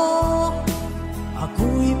ako,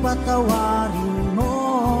 ako'y patawarin mo,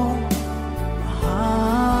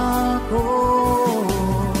 mahal ko.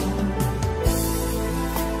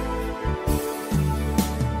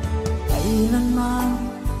 Kailanman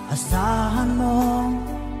asahan mo,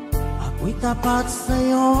 ako'y tapat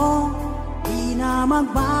sa'yo, di na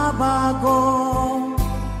magbabago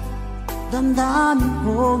damdamin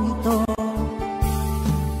kong ito.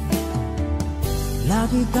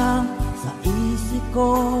 Lagi kang sa isip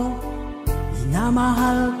ko,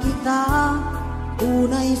 minamahal kita,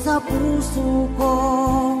 tunay sa puso ko,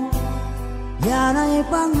 yan ay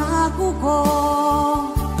pangako ko.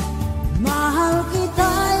 Mahal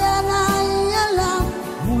kita, yan ay alam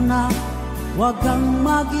mo na, huwag kang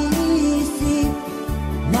mag-iisip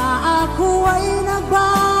na ako ay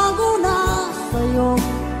nagbago na sa'yo.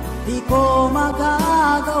 Di ko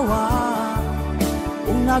magagawa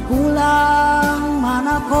kung nagkulang man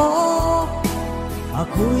ako,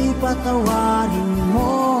 ako'y patawarin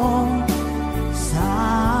mo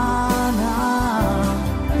sana.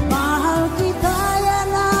 Mahal kita,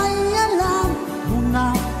 yan ay alam mo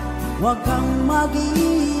na, huwag kang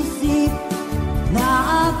mag-iisip na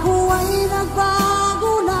ako ay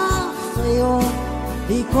nagbago na sa'yo.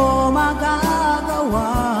 Di ko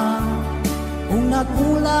magagawa kung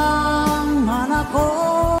nagkulang man ako,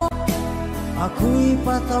 ako'y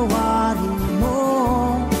patawarin mo,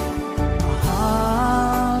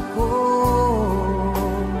 mahal ko.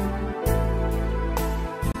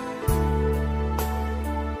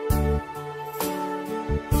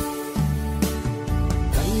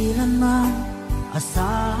 kailanman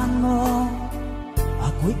asahan mo,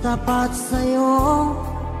 ako'y tapat sa'yo,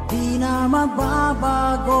 di na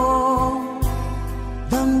magbabago.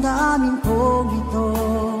 Damdamin kong ito,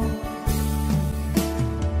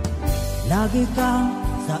 lagi kang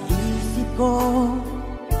sa isip ko,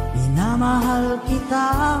 minamahal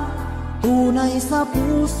kita, tunay sa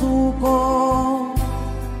puso ko,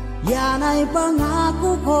 yan ay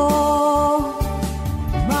pangako ko.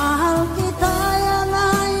 Mahal kita, yan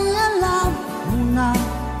ay alam mo na,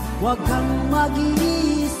 huwag kang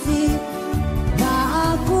mag-iisip na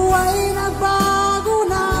ako ay nagbago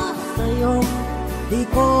na sa'yo. Di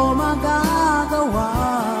ko magagawa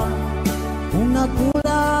kung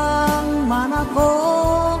nagkulang man ako,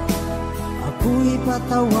 ako'y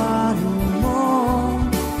patawarin mo,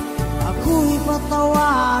 ako'y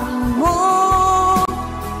patawarin mo,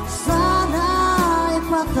 sana'y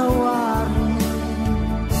patawarin.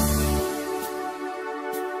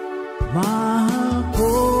 Mahal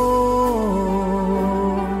ko,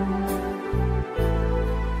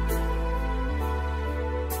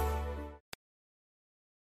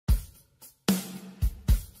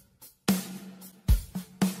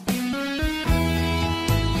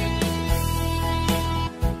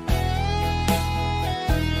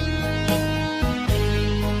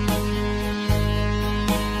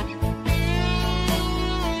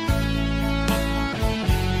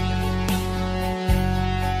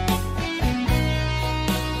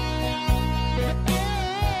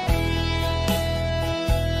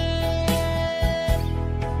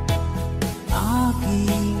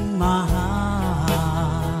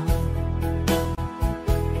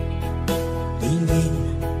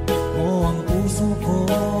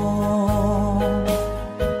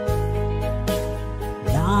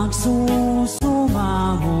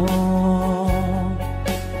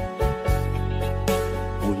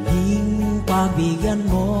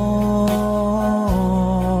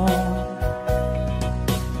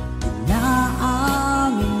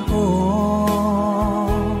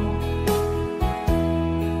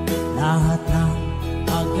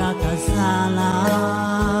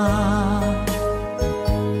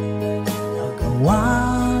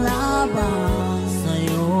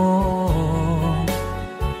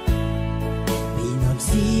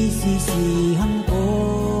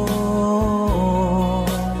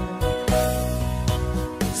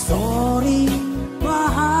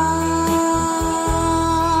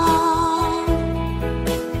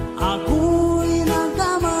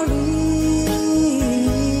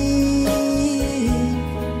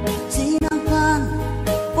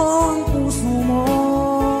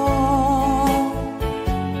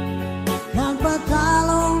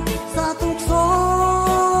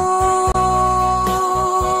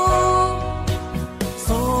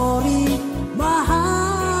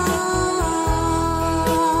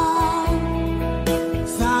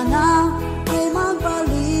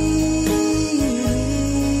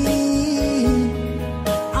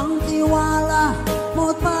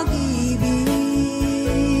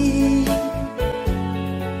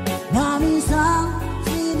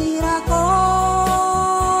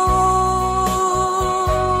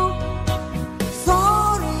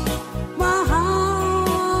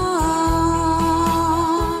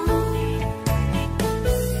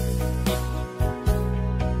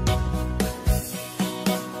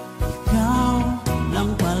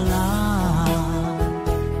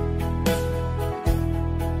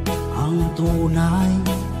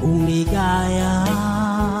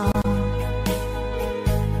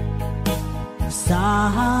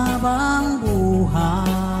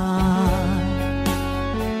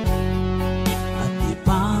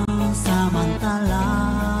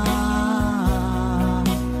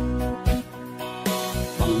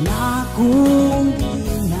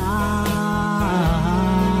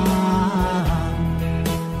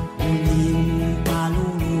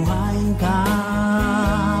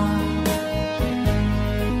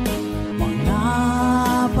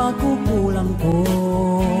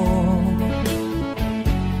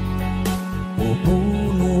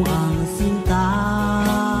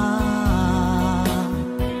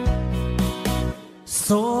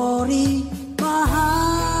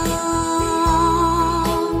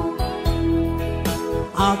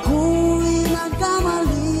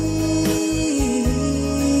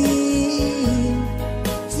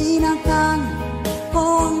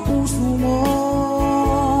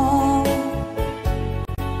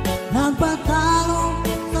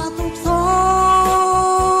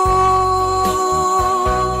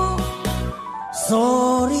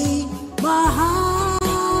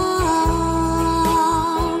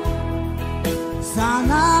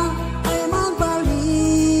 Sana ay magbalik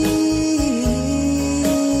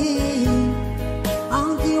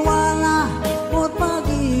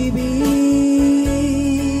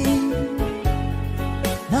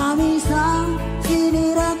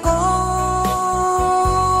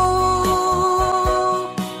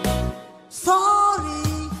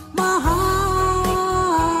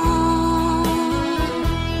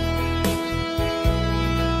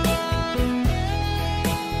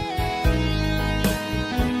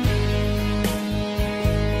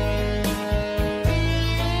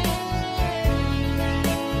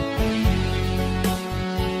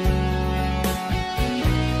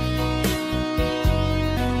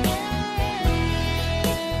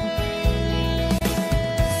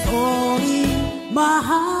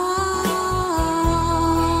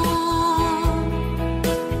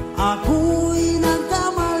Ako'y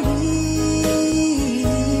nagkamali,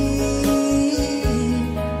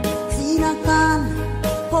 sinaktan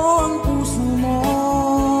ko ang puso mo,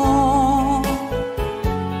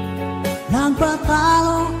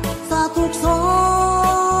 nagpatalo sa tukso.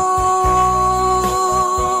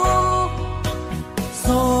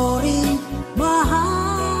 Sorry,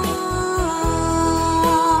 mahal,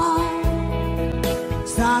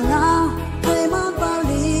 sana ay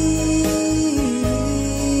magbalik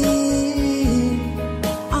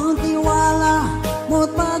ang tiwala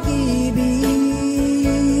mo't pag-ibig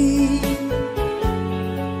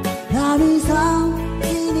na minsan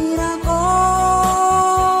sinira ko.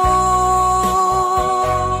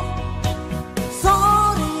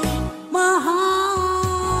 Sorry, mahal.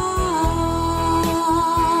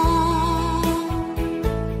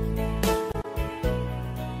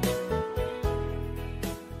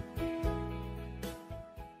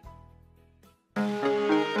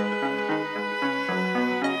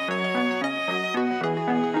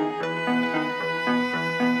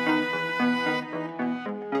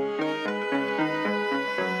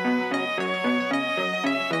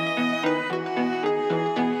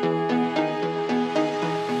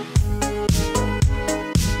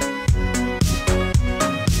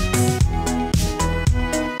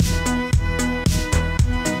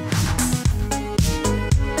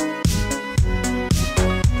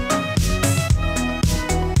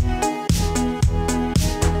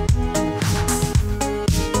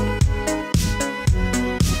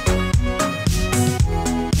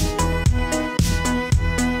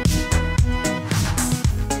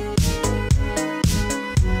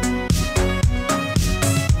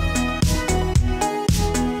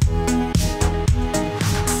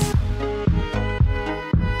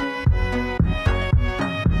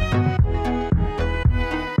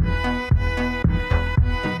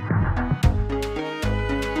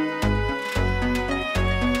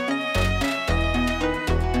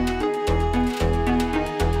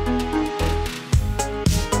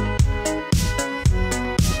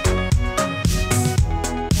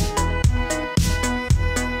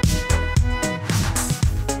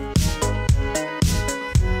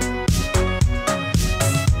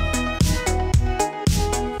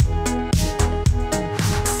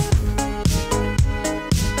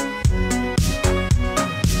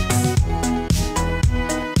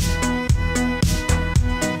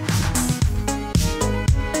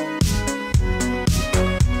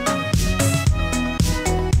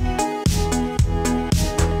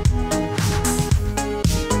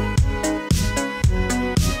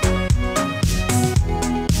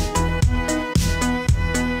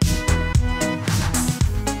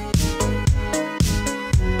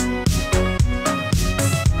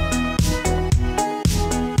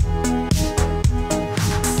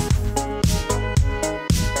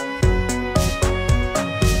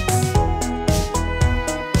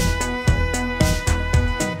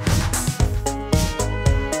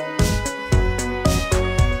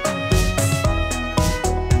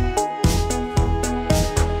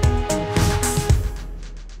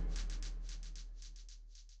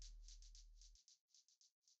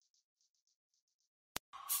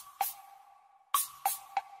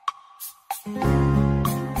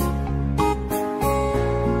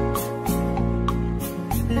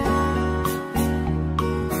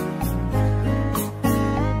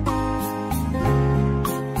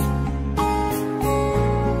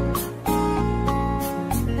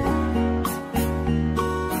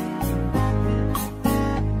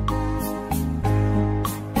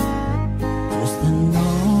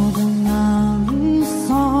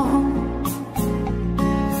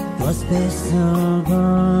 Special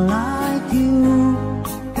girl like you,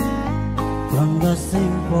 from the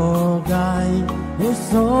simple guy who's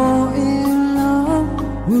so in love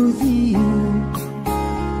with you.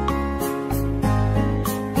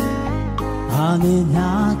 I did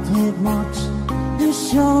not have much to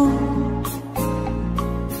show,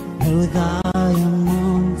 no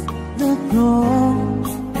diamonds that glow,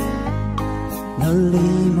 no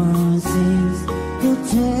limousines to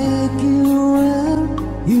take you where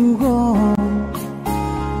you go.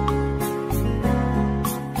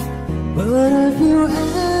 But if you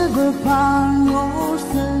ever find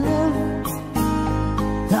yourself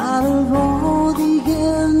tired of all the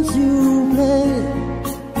games you play,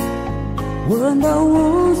 when the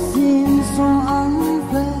world seems so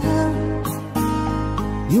unfair,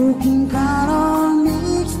 you can count on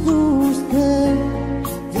me to stay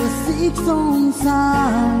just 6 on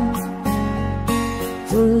side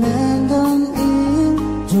to lend an ear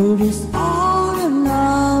to this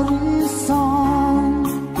ordinary song.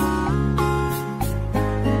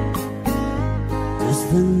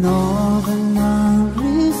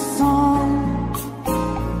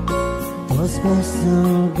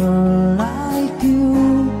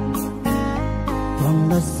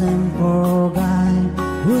 guy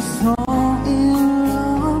who's so in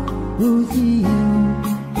love with you.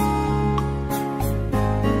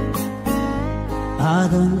 I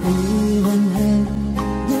don't even have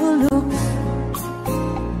the looks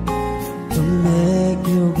to make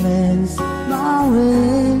you glance my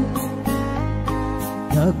way.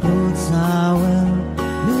 The clothes I wear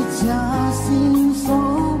will just seem so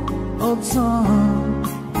absurd,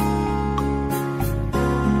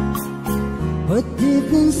 but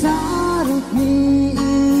deep inside of me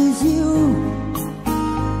is you.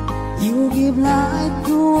 You give life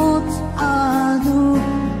to what I do.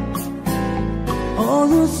 All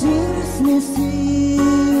the seriousness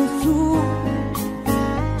is true.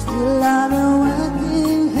 Still I'll be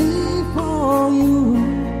waiting here for you.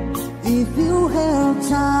 If you have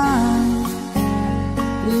time,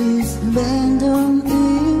 please lend an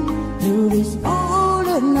ear to this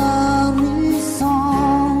ordinary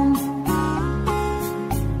song.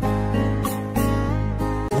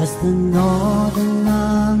 Just an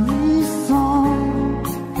ordinary song.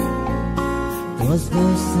 Was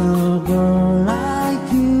this a girl like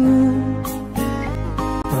you,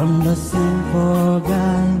 from the simple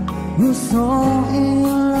guy who's so in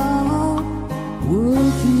love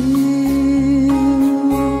with you?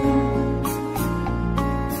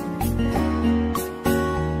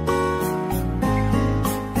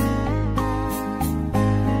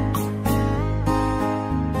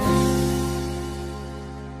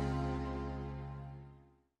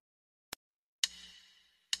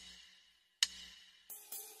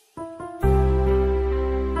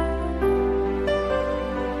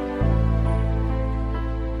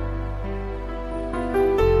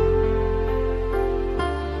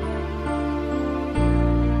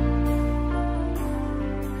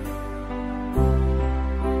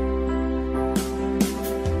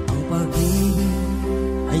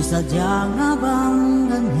 Sadya nga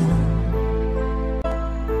bang ganyan?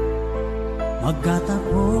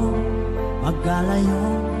 Magkatapos, magkalayo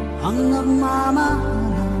ang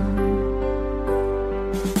nagmamahalan.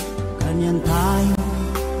 Ganyan tayo,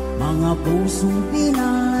 mga pusong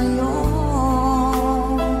pinalayo.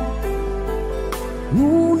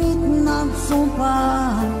 Ngunit nagsumpa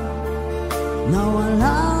na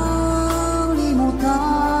walang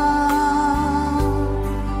limutan.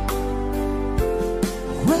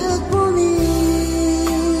 Wait for me,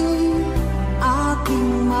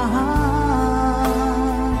 aking mahal.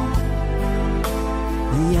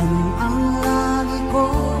 Yan ang lagi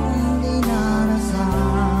kong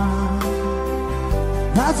dinarasan.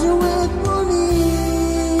 That you wait for me,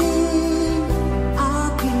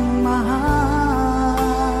 aking mahal.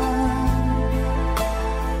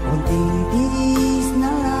 Kunting tiis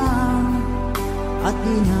na lang at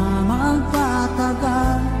di na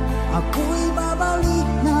magtatagal. Ako'y babalik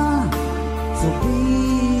na, so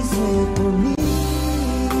please wait for me.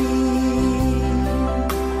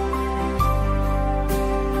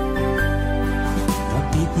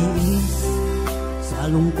 Nagtitiis sa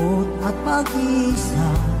lungkot at pag-isa,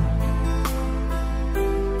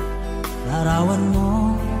 larawan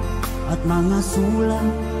mo at mga sulat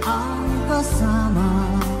ang kasama.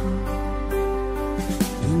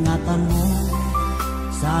 Ingatan mo,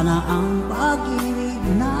 sana ang pag-ibig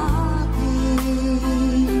natin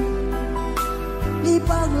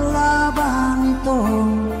ipaglaban ito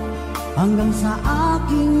hanggang sa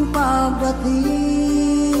aking pagdating.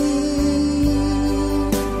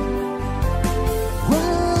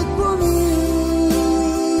 Wait for me,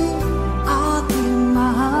 aking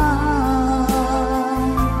mahal.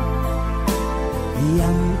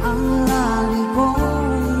 Yan ang lagi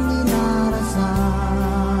kong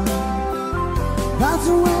dinarasan. That's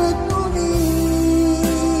wait for me,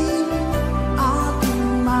 aking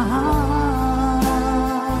mahal.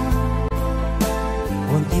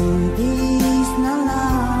 Unti-untis na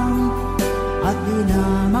lang at di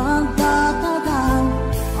na magtatagal.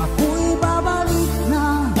 Ako'y babalik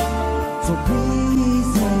na, so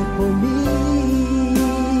please wait for me.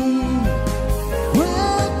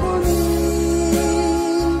 Wait for me,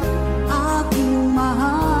 aking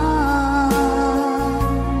mahal.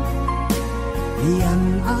 Yan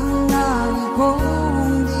ang lagi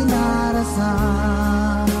kong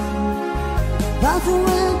dinarasan. That's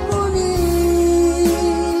wait for me,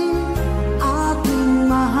 aking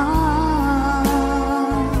mahal.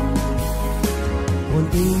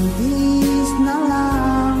 Kunting-tis na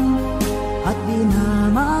lang at di na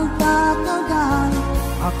magtatagal.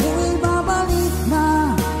 Ako'y babalik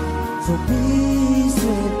na, so please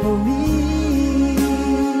wait for me.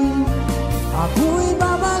 Ako'y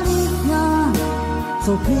babalik na,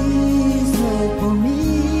 so please wait for me.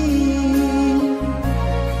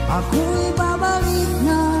 Ako'y babalik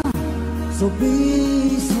na, so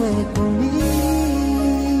please wait for me.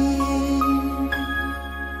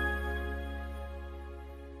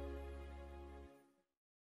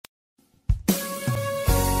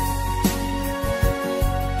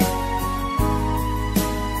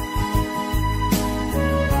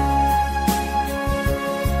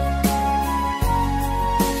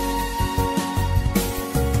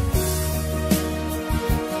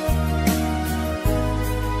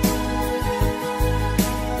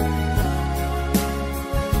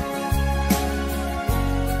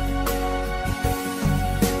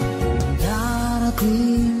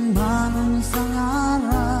 Darating man ang isang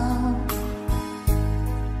araw,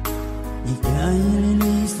 ika'y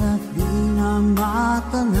lilis at di na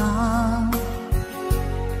matanaw.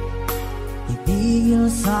 Itigil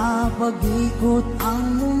sa pag-ikot ang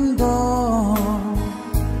mundo,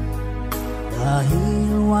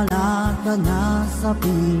 dahil wala ka na sa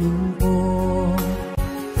piling ko.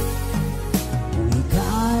 Kung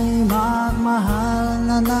ika'y magmahal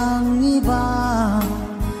na ng iba,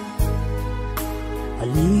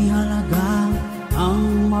 alihalaga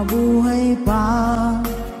ang mabuhay pa.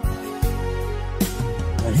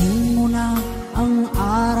 Dalhin mo na ang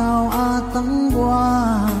araw at ang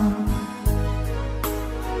buwan,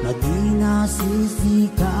 na di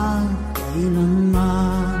nasisikat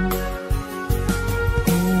kailanman.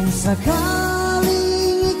 Kung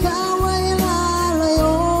sakaling ikaw ay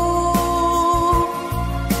lalayo,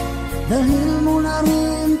 dalhin mo na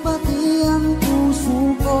rin pati ang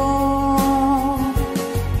puso ko.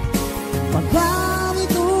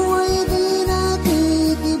 Ganito ay di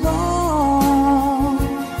natitibok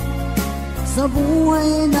sa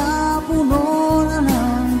buhay na puno na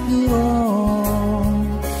ng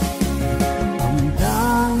kirot. Ang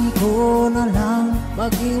tangi ko na lang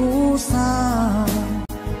pag-iusap,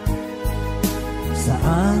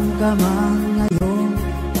 saan ka man ngayon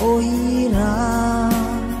o hirap.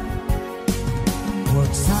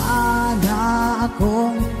 Huwag sana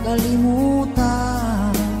akong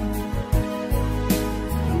kalimutan,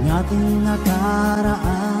 ating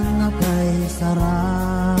nakaraan na kay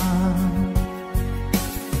sarap.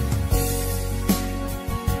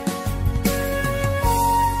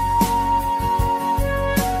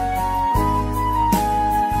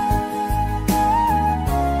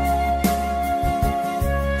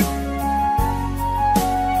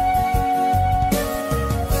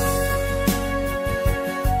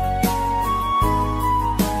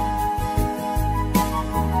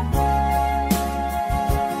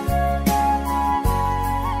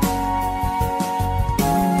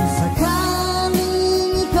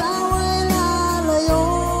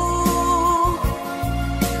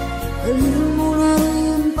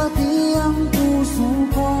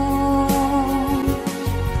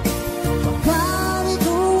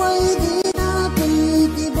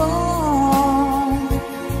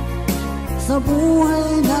 Sa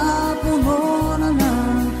buhay na puno na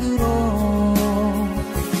ng kirot,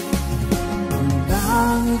 ang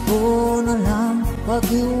tangi ko na lang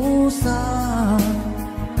pag-iusap,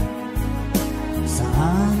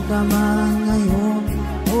 saan ka man ngayon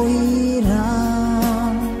o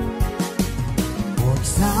hirap. Huwag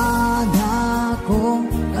sana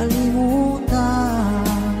akong kalimutan,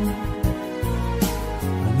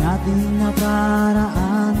 ang ating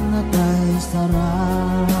nakaraan na kay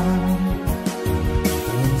sarap.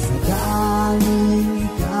 Sakaling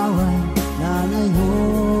ikaw ay lalayo,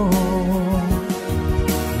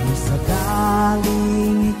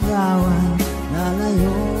 sakaling ikaw ay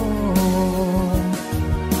lalayo,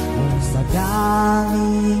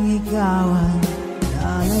 sakaling ikaw ay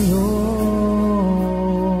lalayo.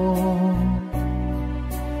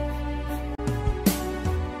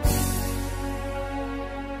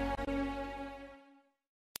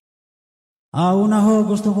 Una ho,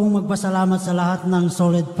 gusto kong magpasalamat sa lahat ng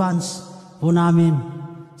solid fans po namin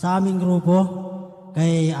sa aming grupo,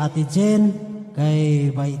 kay Ate Jen,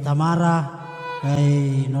 kay Bay Tamara,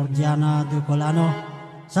 kay Nordiana Ducolano,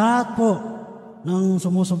 sa lahat po ng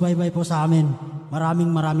sumusubaybay po sa amin.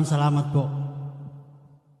 Maraming salamat po.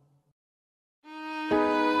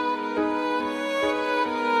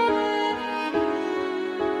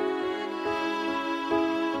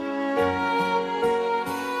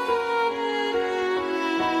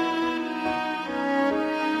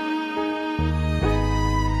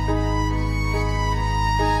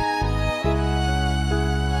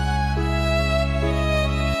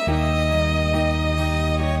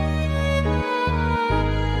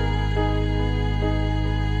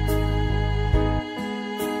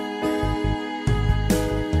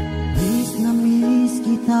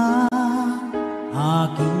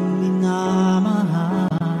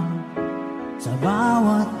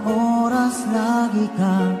 lagi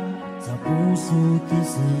ka sa puso't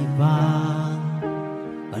isipan.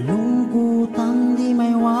 Kalungkutan di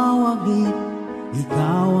may wawaglit,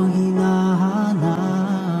 ikaw ang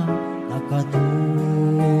hinahanap.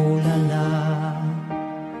 Nakatulala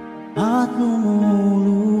at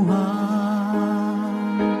lumuluha.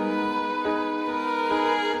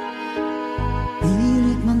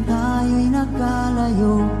 Pilit man tayo'y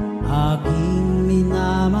nagkalayo, aking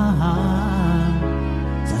minamahal.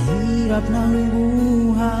 Sa hirap ng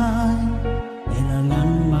buhay,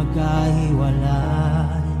 kailangan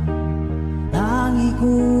magkahiwalay. Tangi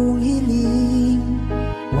kong hiling,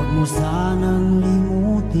 huwag mo sanang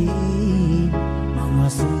limutin mga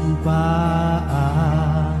sumpaan.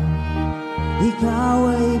 Ikaw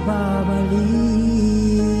ay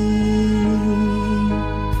babalik.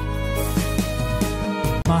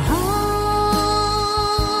 Mahal,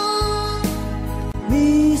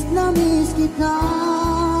 miss na miss kita.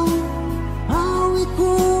 Awit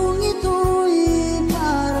kong ito'y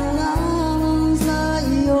para lamang sa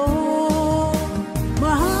iyo.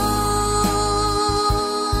 Mahal,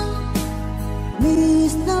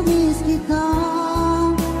 miss na miss kita.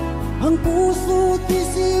 Ang puso't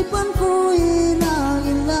isipan ko'y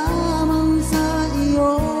laging lamang sa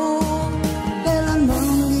iyo. Kailanman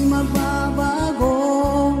di magbabago,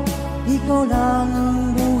 ikaw lang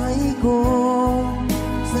ang buhay ko.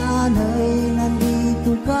 Sana'y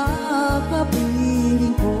nandito ka,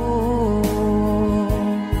 kapiling ko.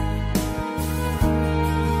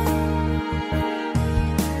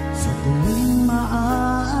 Sa tuwing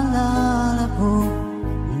maaalala ko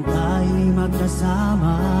kung tayo'y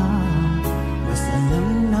magkasama,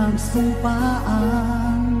 masayang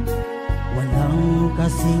nagsumpaan, walang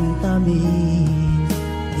kasing tamis.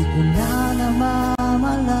 Di ko na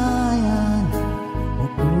namamalayan,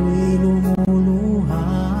 ako'y lumuluha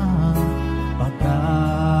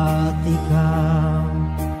pagkat ikaw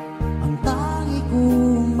ang tangi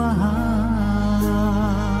kong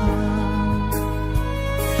mahal.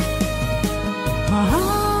 Mahal,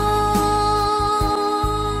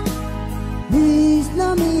 miss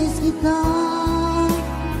na miss kita.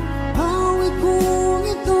 Awit kong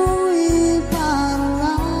ito'y para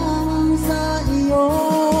lamang sa iyo.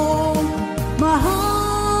 Mahal,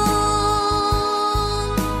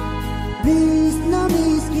 miss na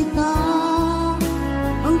miss kita.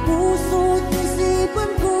 Ang puso't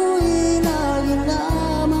isipan ko'y laging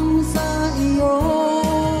lamang sa iyo.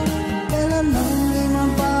 Kailanman di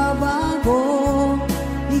magbabago,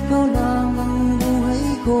 ikaw lang ang buhay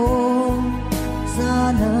ko.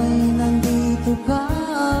 Sana'y nandito ka,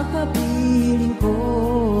 kapiling ko.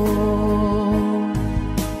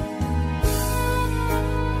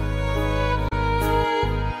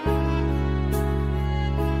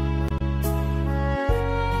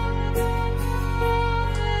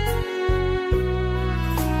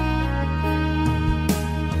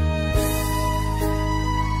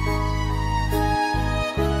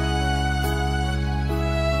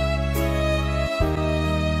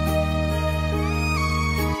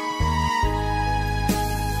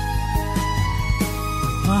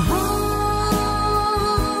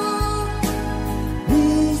 Mahal,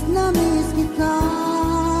 miss na miss kita.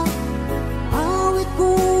 Awit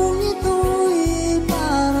kong ito'y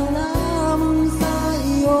para lamang sa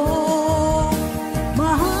iyo.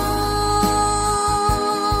 Mahal,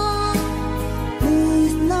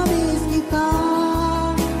 miss na miss kita.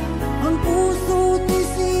 Ang puso't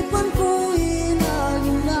isipan ko'y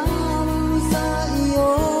laging lamang sa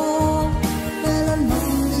iyo.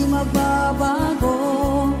 Kailanman di magbabago,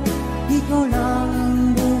 ikaw lang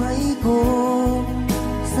ang buhay ko.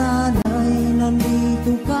 Sana'y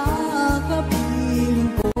nandito ka,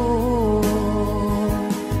 kapiling ko.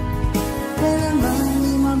 Kailanman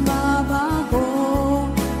di magbabago,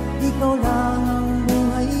 ikaw lang ang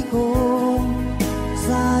buhay ko.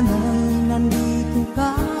 Sana'y nandito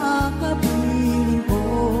ka, kapiling ko.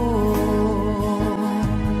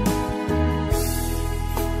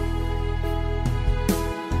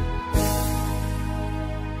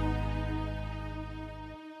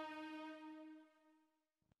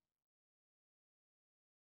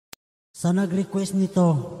 Sa nag-request nito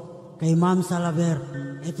kay Ma'am Salaver,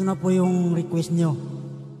 ito na po yung request nyo.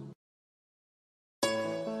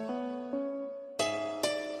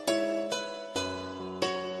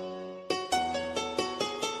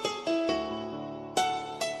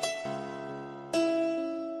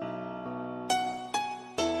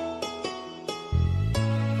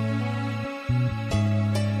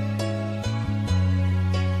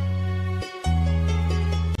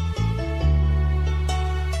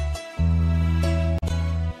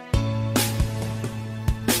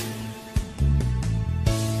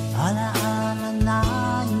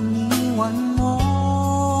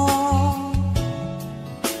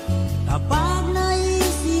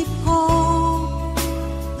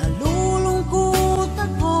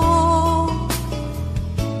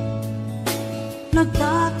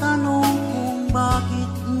 tanong kung bakit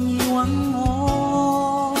iniwan mo,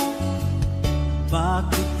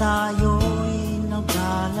 bakit tayo'y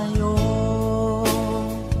nagkalayo.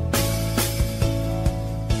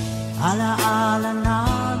 Alaala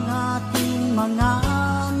ng ating mga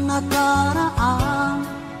nakaraan,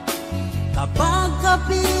 kapag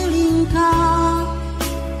kapiling ka,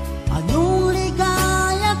 anong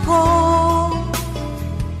ligaya ko?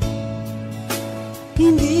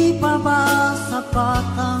 Hindi pa ba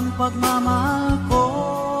sapat ang pagmamahal ko?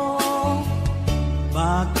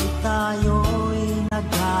 Bakit tayo'y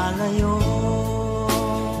nagkalayo?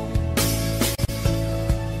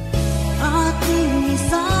 Ating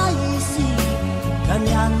isa-isip,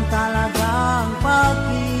 ganyan talagang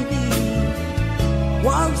pag-ibig.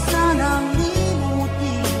 Huwag sanang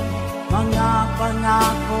limutin mga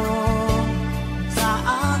pangako sa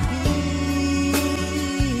akin.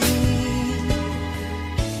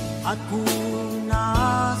 At kung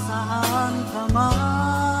nasaan ka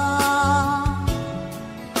man,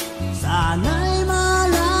 sana'y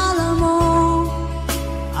maalala mo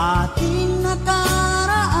ating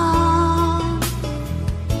nakaraan.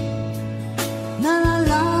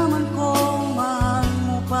 Nalalaman kong mahal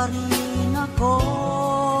mo pa rin ako,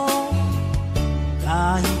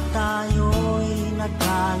 kahit tayo'y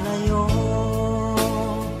nagkalayo.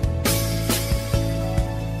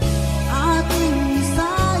 Ating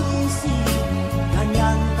isa-isip,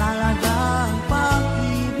 ganyan talagang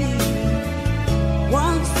pag-ibig.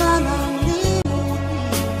 Huwag sanang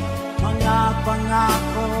limutin mga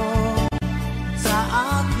pangako sa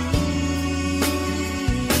akin.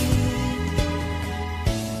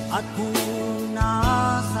 At kung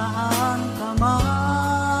nasaan ka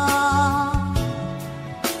man,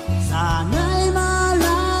 sana'y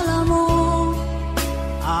maalala mo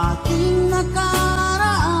ating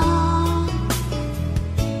nakaraan.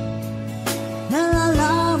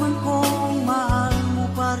 Nalalaman kong mahal mo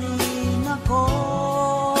pa rin ako,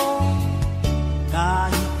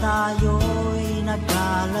 kahit tayo'y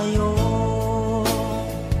nagkalayo.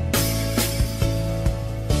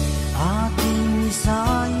 Ating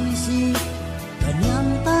isa-isip,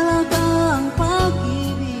 ganyan talaga ang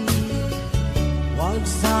pag-ibig. Huwag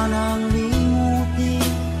sanang limutin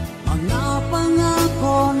mga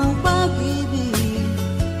pangako ng pag-ibig.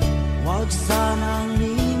 Huwag sanang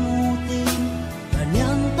limutin,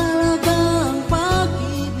 ganyan talaga ang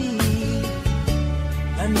pag-ibig.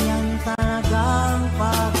 Ganyan talaga ang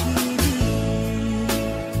pag-ibig.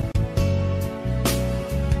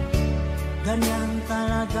 Ganyan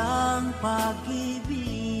talaga ang pag-ibig.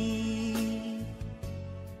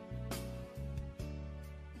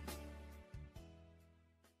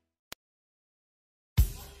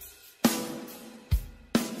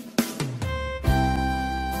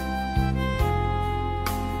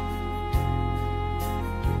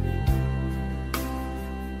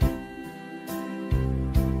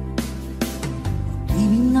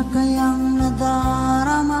 Ibig na kayang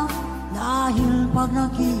nadarama dahil pag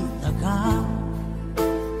nakita ka,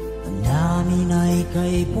 ang namin ay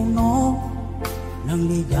kay puno ng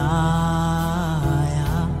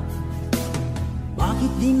ligaya.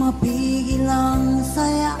 Bakit di mapigil ang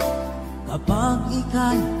saya kapag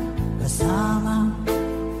ika'y kasama?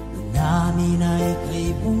 Ang namin ay kay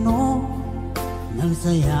puno ng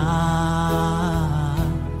saya.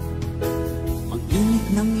 Mag-init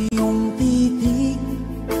ng iyong titig,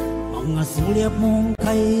 mga sulyap mong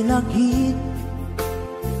kay lakit.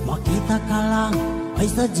 Makita ka lang ay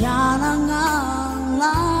sadya lang ang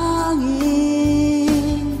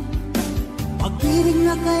langit. Pag-ibig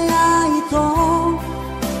na kaya ito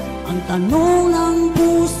ang tanong ng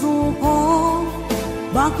puso ko.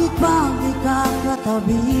 Bakit ba di ka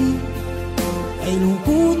katabi kay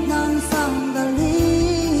lungkot ng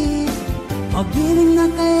sandali? Pag-ibig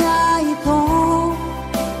na kaya ito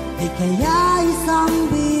ay kaya isang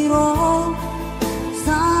biro.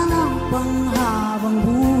 Sana panghabang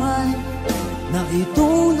buhay na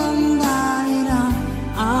ito nang dahil ang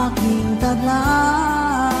aking taglay.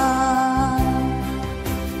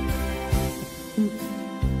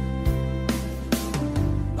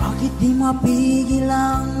 Bakit di mapigil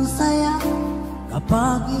ang saya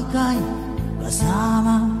kapag ika'y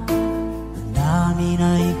kasama? Ang dami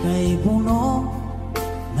na ika'y puno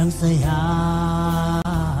ng saya.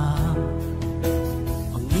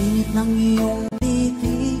 Ang init ng iyong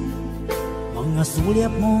titig, mga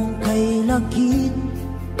sulyap mong kay lakit.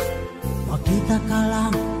 Makita ka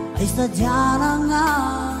lang ay sadya lang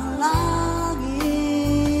ang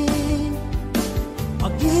langit.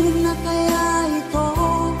 Pag-ibig na kaya ito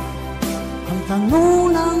ang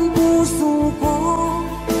tanong ng puso ko.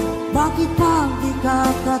 Bakit pag di ka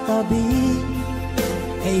katabi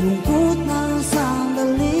Kay lungkot ng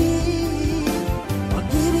sandali,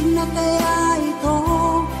 pag-ibig na kaya ito,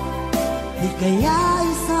 di kaya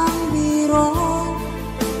isang biro.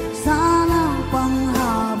 Sana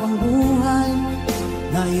panghabang buhay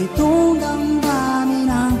na itong damdamin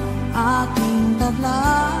ng aking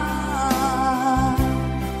taglay.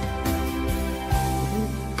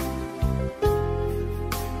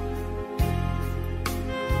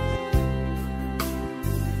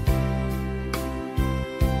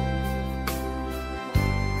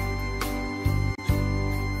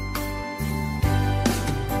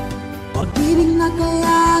 Pag-ibig na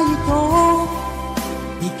kaya ito,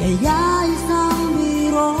 di kaya isang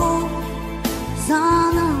biro.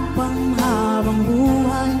 Sana panghabang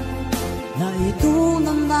buhay na itong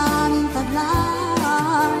damdamin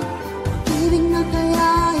taglay. Pag-ibig na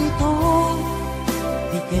kaya ito,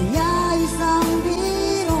 di kaya isang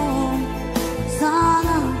biro.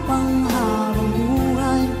 Sana panghabang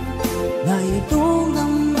buhay na itong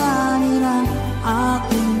damdamin ang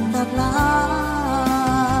aking taglay.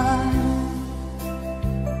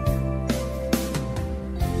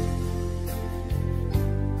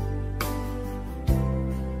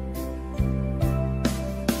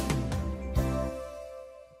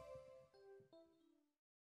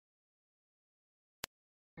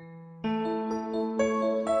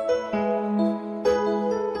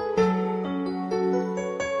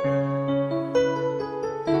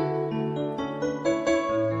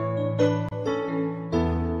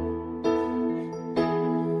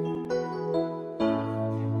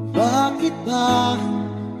 Bakit ba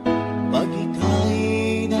pag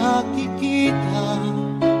ika'y nakikita,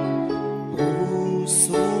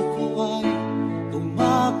 puso ko ay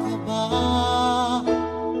kumakaba?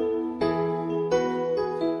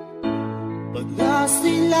 Pag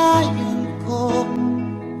nasilayan ko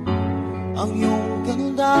ang iyong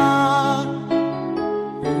ganda,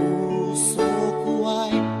 puso ko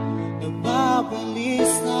ay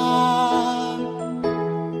nagbabalisa.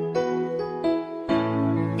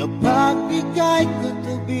 Kapag ika'y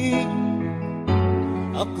katabi,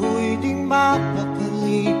 ako'y di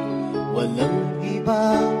mapakali. Walang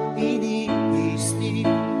ibang iniisip,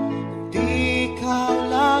 kundi ikaw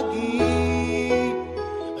lagi.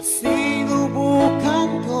 Sinubukan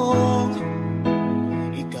kong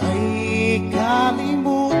ika'y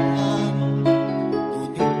kalimutan,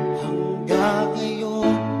 ngunit hanggang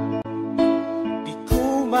ngayon di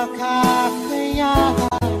ko makakayanan.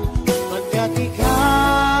 Pagkat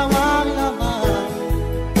ikaw ang laman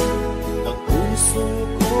ng puso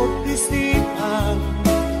ko't isipan,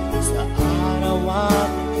 sa araw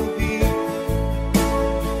at gabi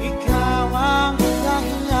ikaw ang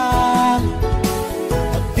dahilan.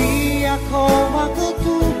 At di ako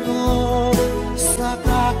makatulog sa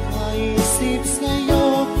kakaisip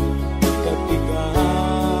sa'yo, pagkat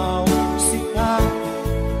ikaw sikat,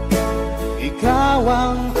 ikaw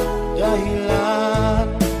ang dahilan.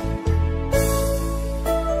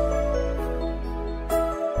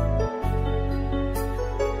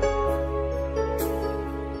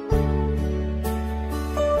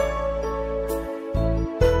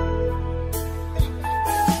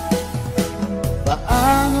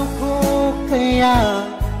 Paano ko kaya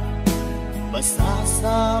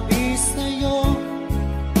masasabi sa'yo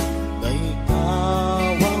na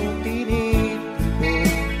ikaw ang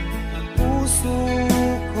tinitibok ng puso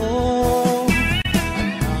ko?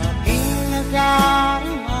 Ang aking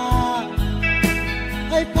nadarama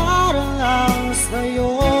ay para lang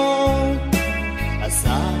sa'yo.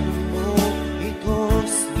 Asahan mo ito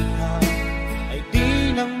siya ay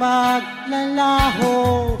di nang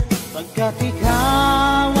maglalaho, pagkat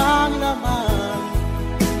ikaw ang laman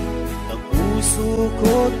ng puso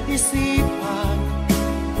ko't isipan,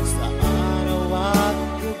 sa araw at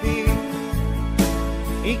gabi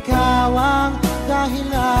ikaw ang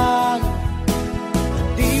dahilan. At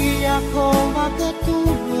di ako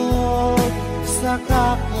makatulog sa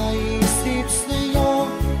kakaisip sa'yo,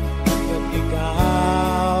 pagkat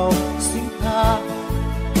ikaw sinta,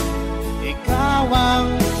 ikaw ang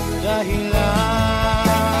dahilan.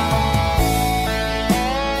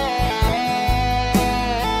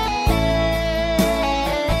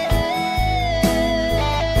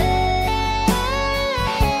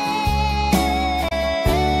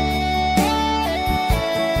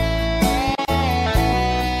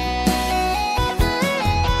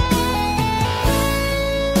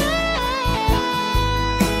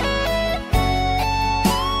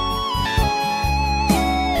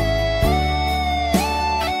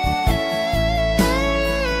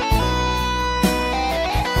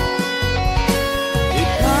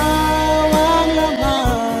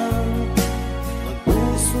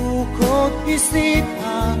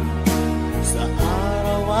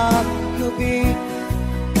 gabi.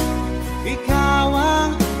 Ikaw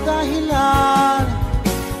ang dahilan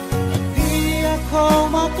at di ako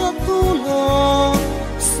makatulog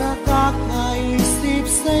sa kakaisip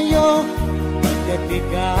sa'yo. Pagkat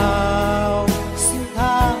ikaw,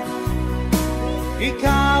 sinta,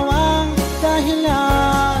 ikaw ang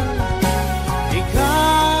dahilan,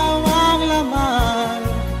 ikaw ang laman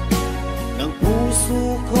ng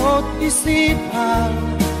puso ko't isipan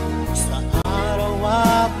sa araw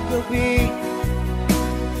at gabi.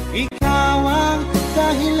 Ikaw ang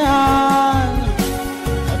dahilan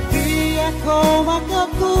at di ako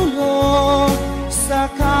makatulog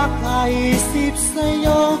sa kakaisip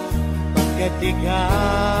sa'yo. Pagkat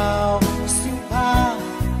ikaw, sinta,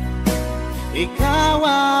 ikaw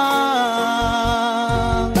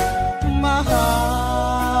ang mahal.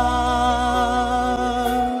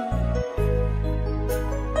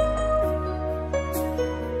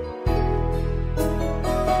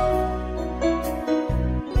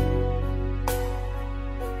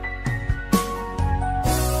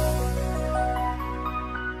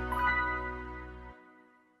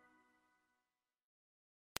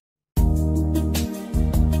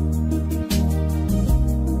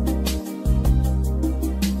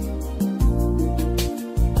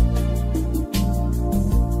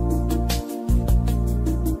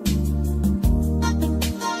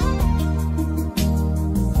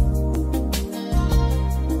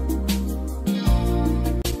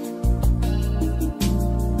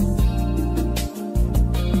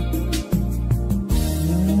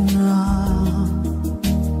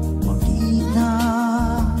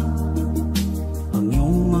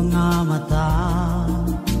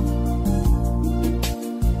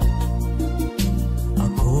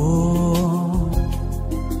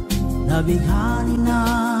 Nabighani na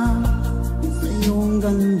sa iyong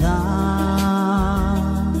ganda,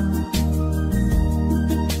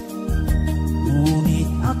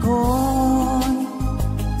 ngunit ako'y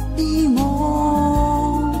di mo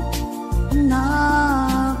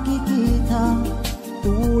nakikita,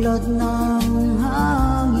 tulad ng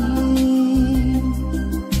hangin.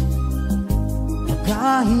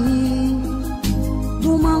 Kahit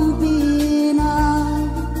tumampi na,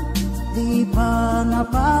 di pa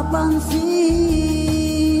napapansin.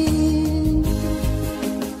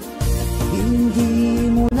 Hindi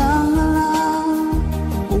mo lang alam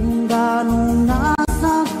kung gano'ng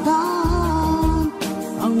nasaktan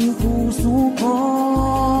ang puso ko,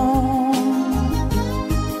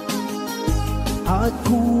 at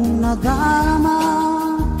kung nadama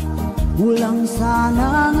mo lang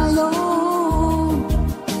sana ngayon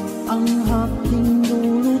ang hapting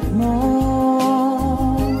dulot mo.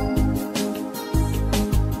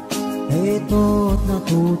 Eto't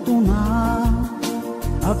natuto na,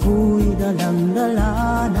 ako'y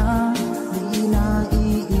dalang-dala na, di na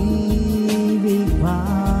iibig pa.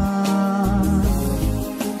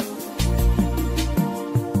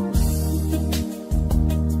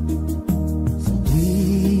 Sa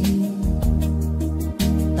tuwing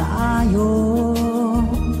tayo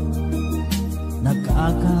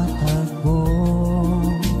nagkakatagpo,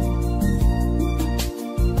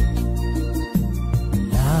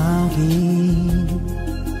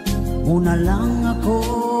 mo na lang ako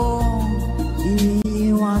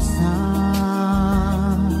iniiwasan.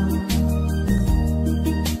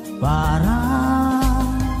 Para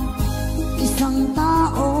isang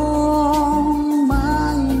taong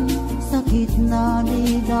may sakit na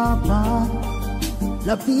di dapat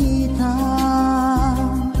lapitan,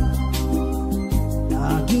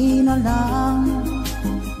 lagi na lang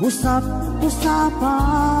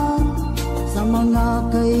usap-usapan sa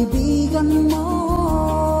mga kaibigan mo.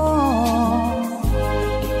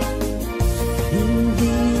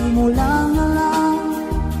 Hindi mo lang alam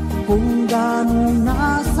kung gano'ng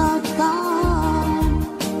nasaktan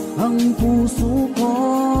ang puso ko,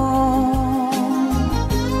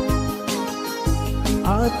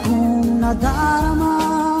 at kung nadarama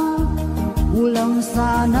mo lang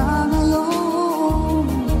sana ngayon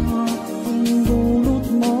ang dulot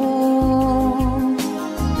mo.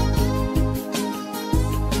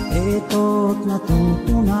 Eto't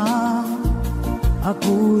natuto na,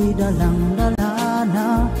 ako'y dalang-dala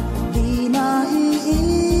na, di na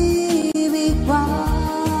iibig pa.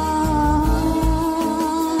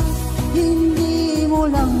 Hindi mo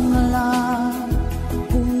lang alam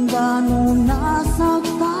kung gano'ng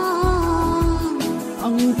nasaktan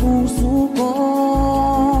ang puso ko,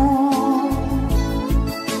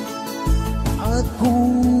 at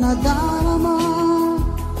kung nadarama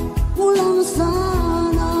mo lang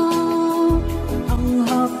sana ang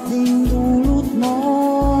hapting dulot mo.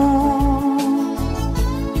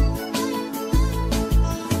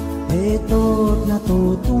 respeto at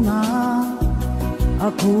natuto na.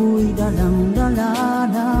 Ako'y dalang-dala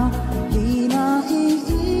na, di na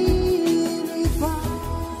iilit pa.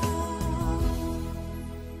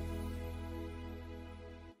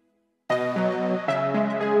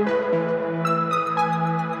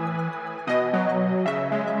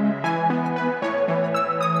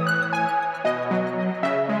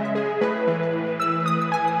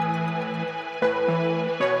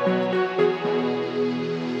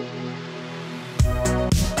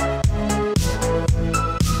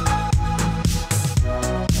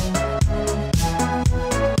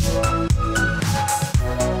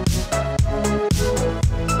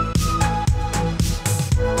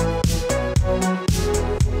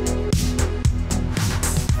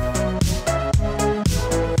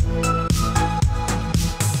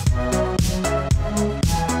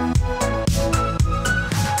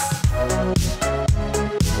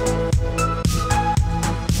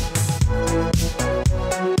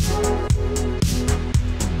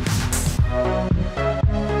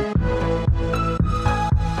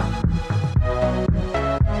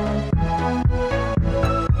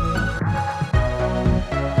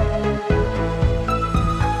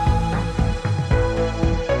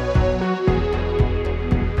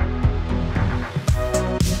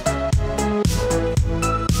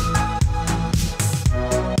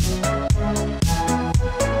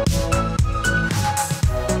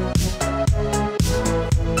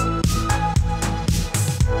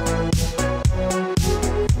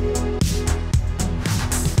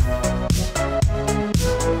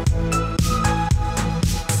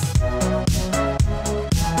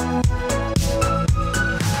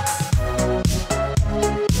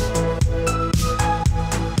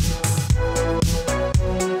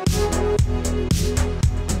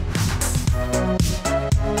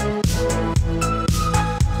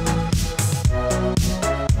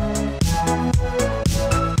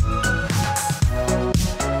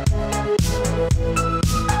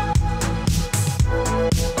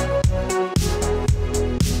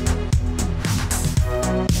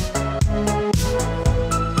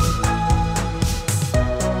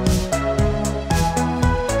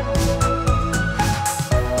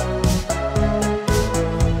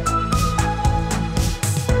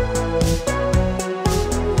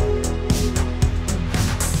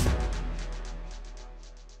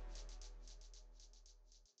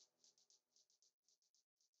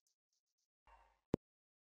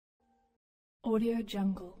 Audio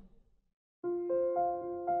Jungle.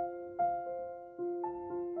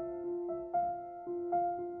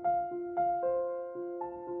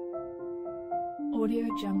 Audio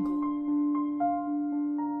Jungle.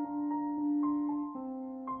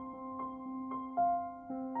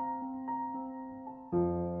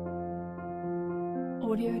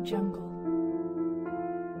 Audio Jungle.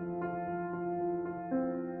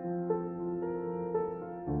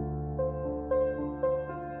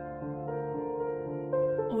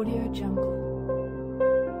 Audio Jungle. Audio Jungle.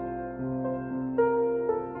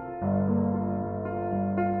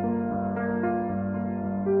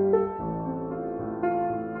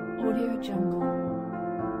 Audio Jungle.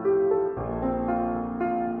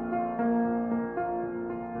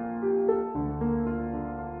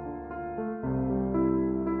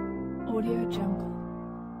 Audio Jungle. Audio Jungle. Audio Jungle.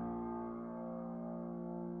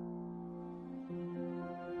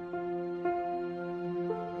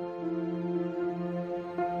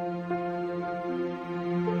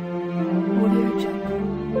 Audio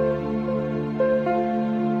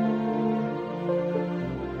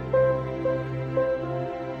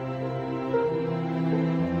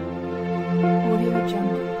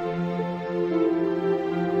Jungle.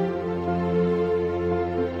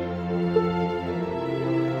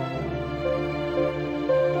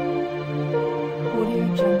 Audio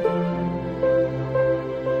Jungle.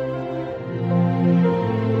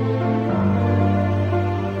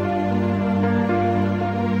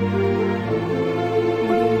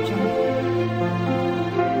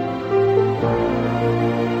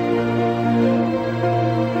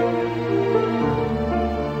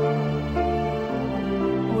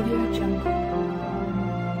 Audio Jungle.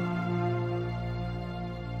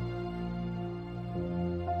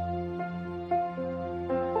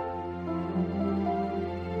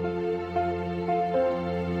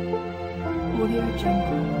 Audio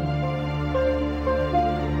Jungle.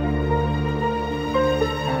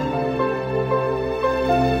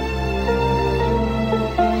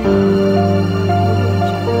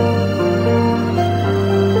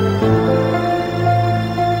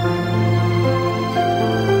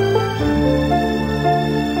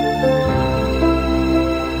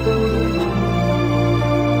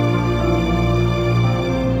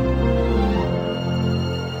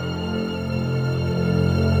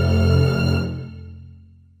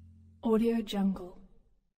 Jungle.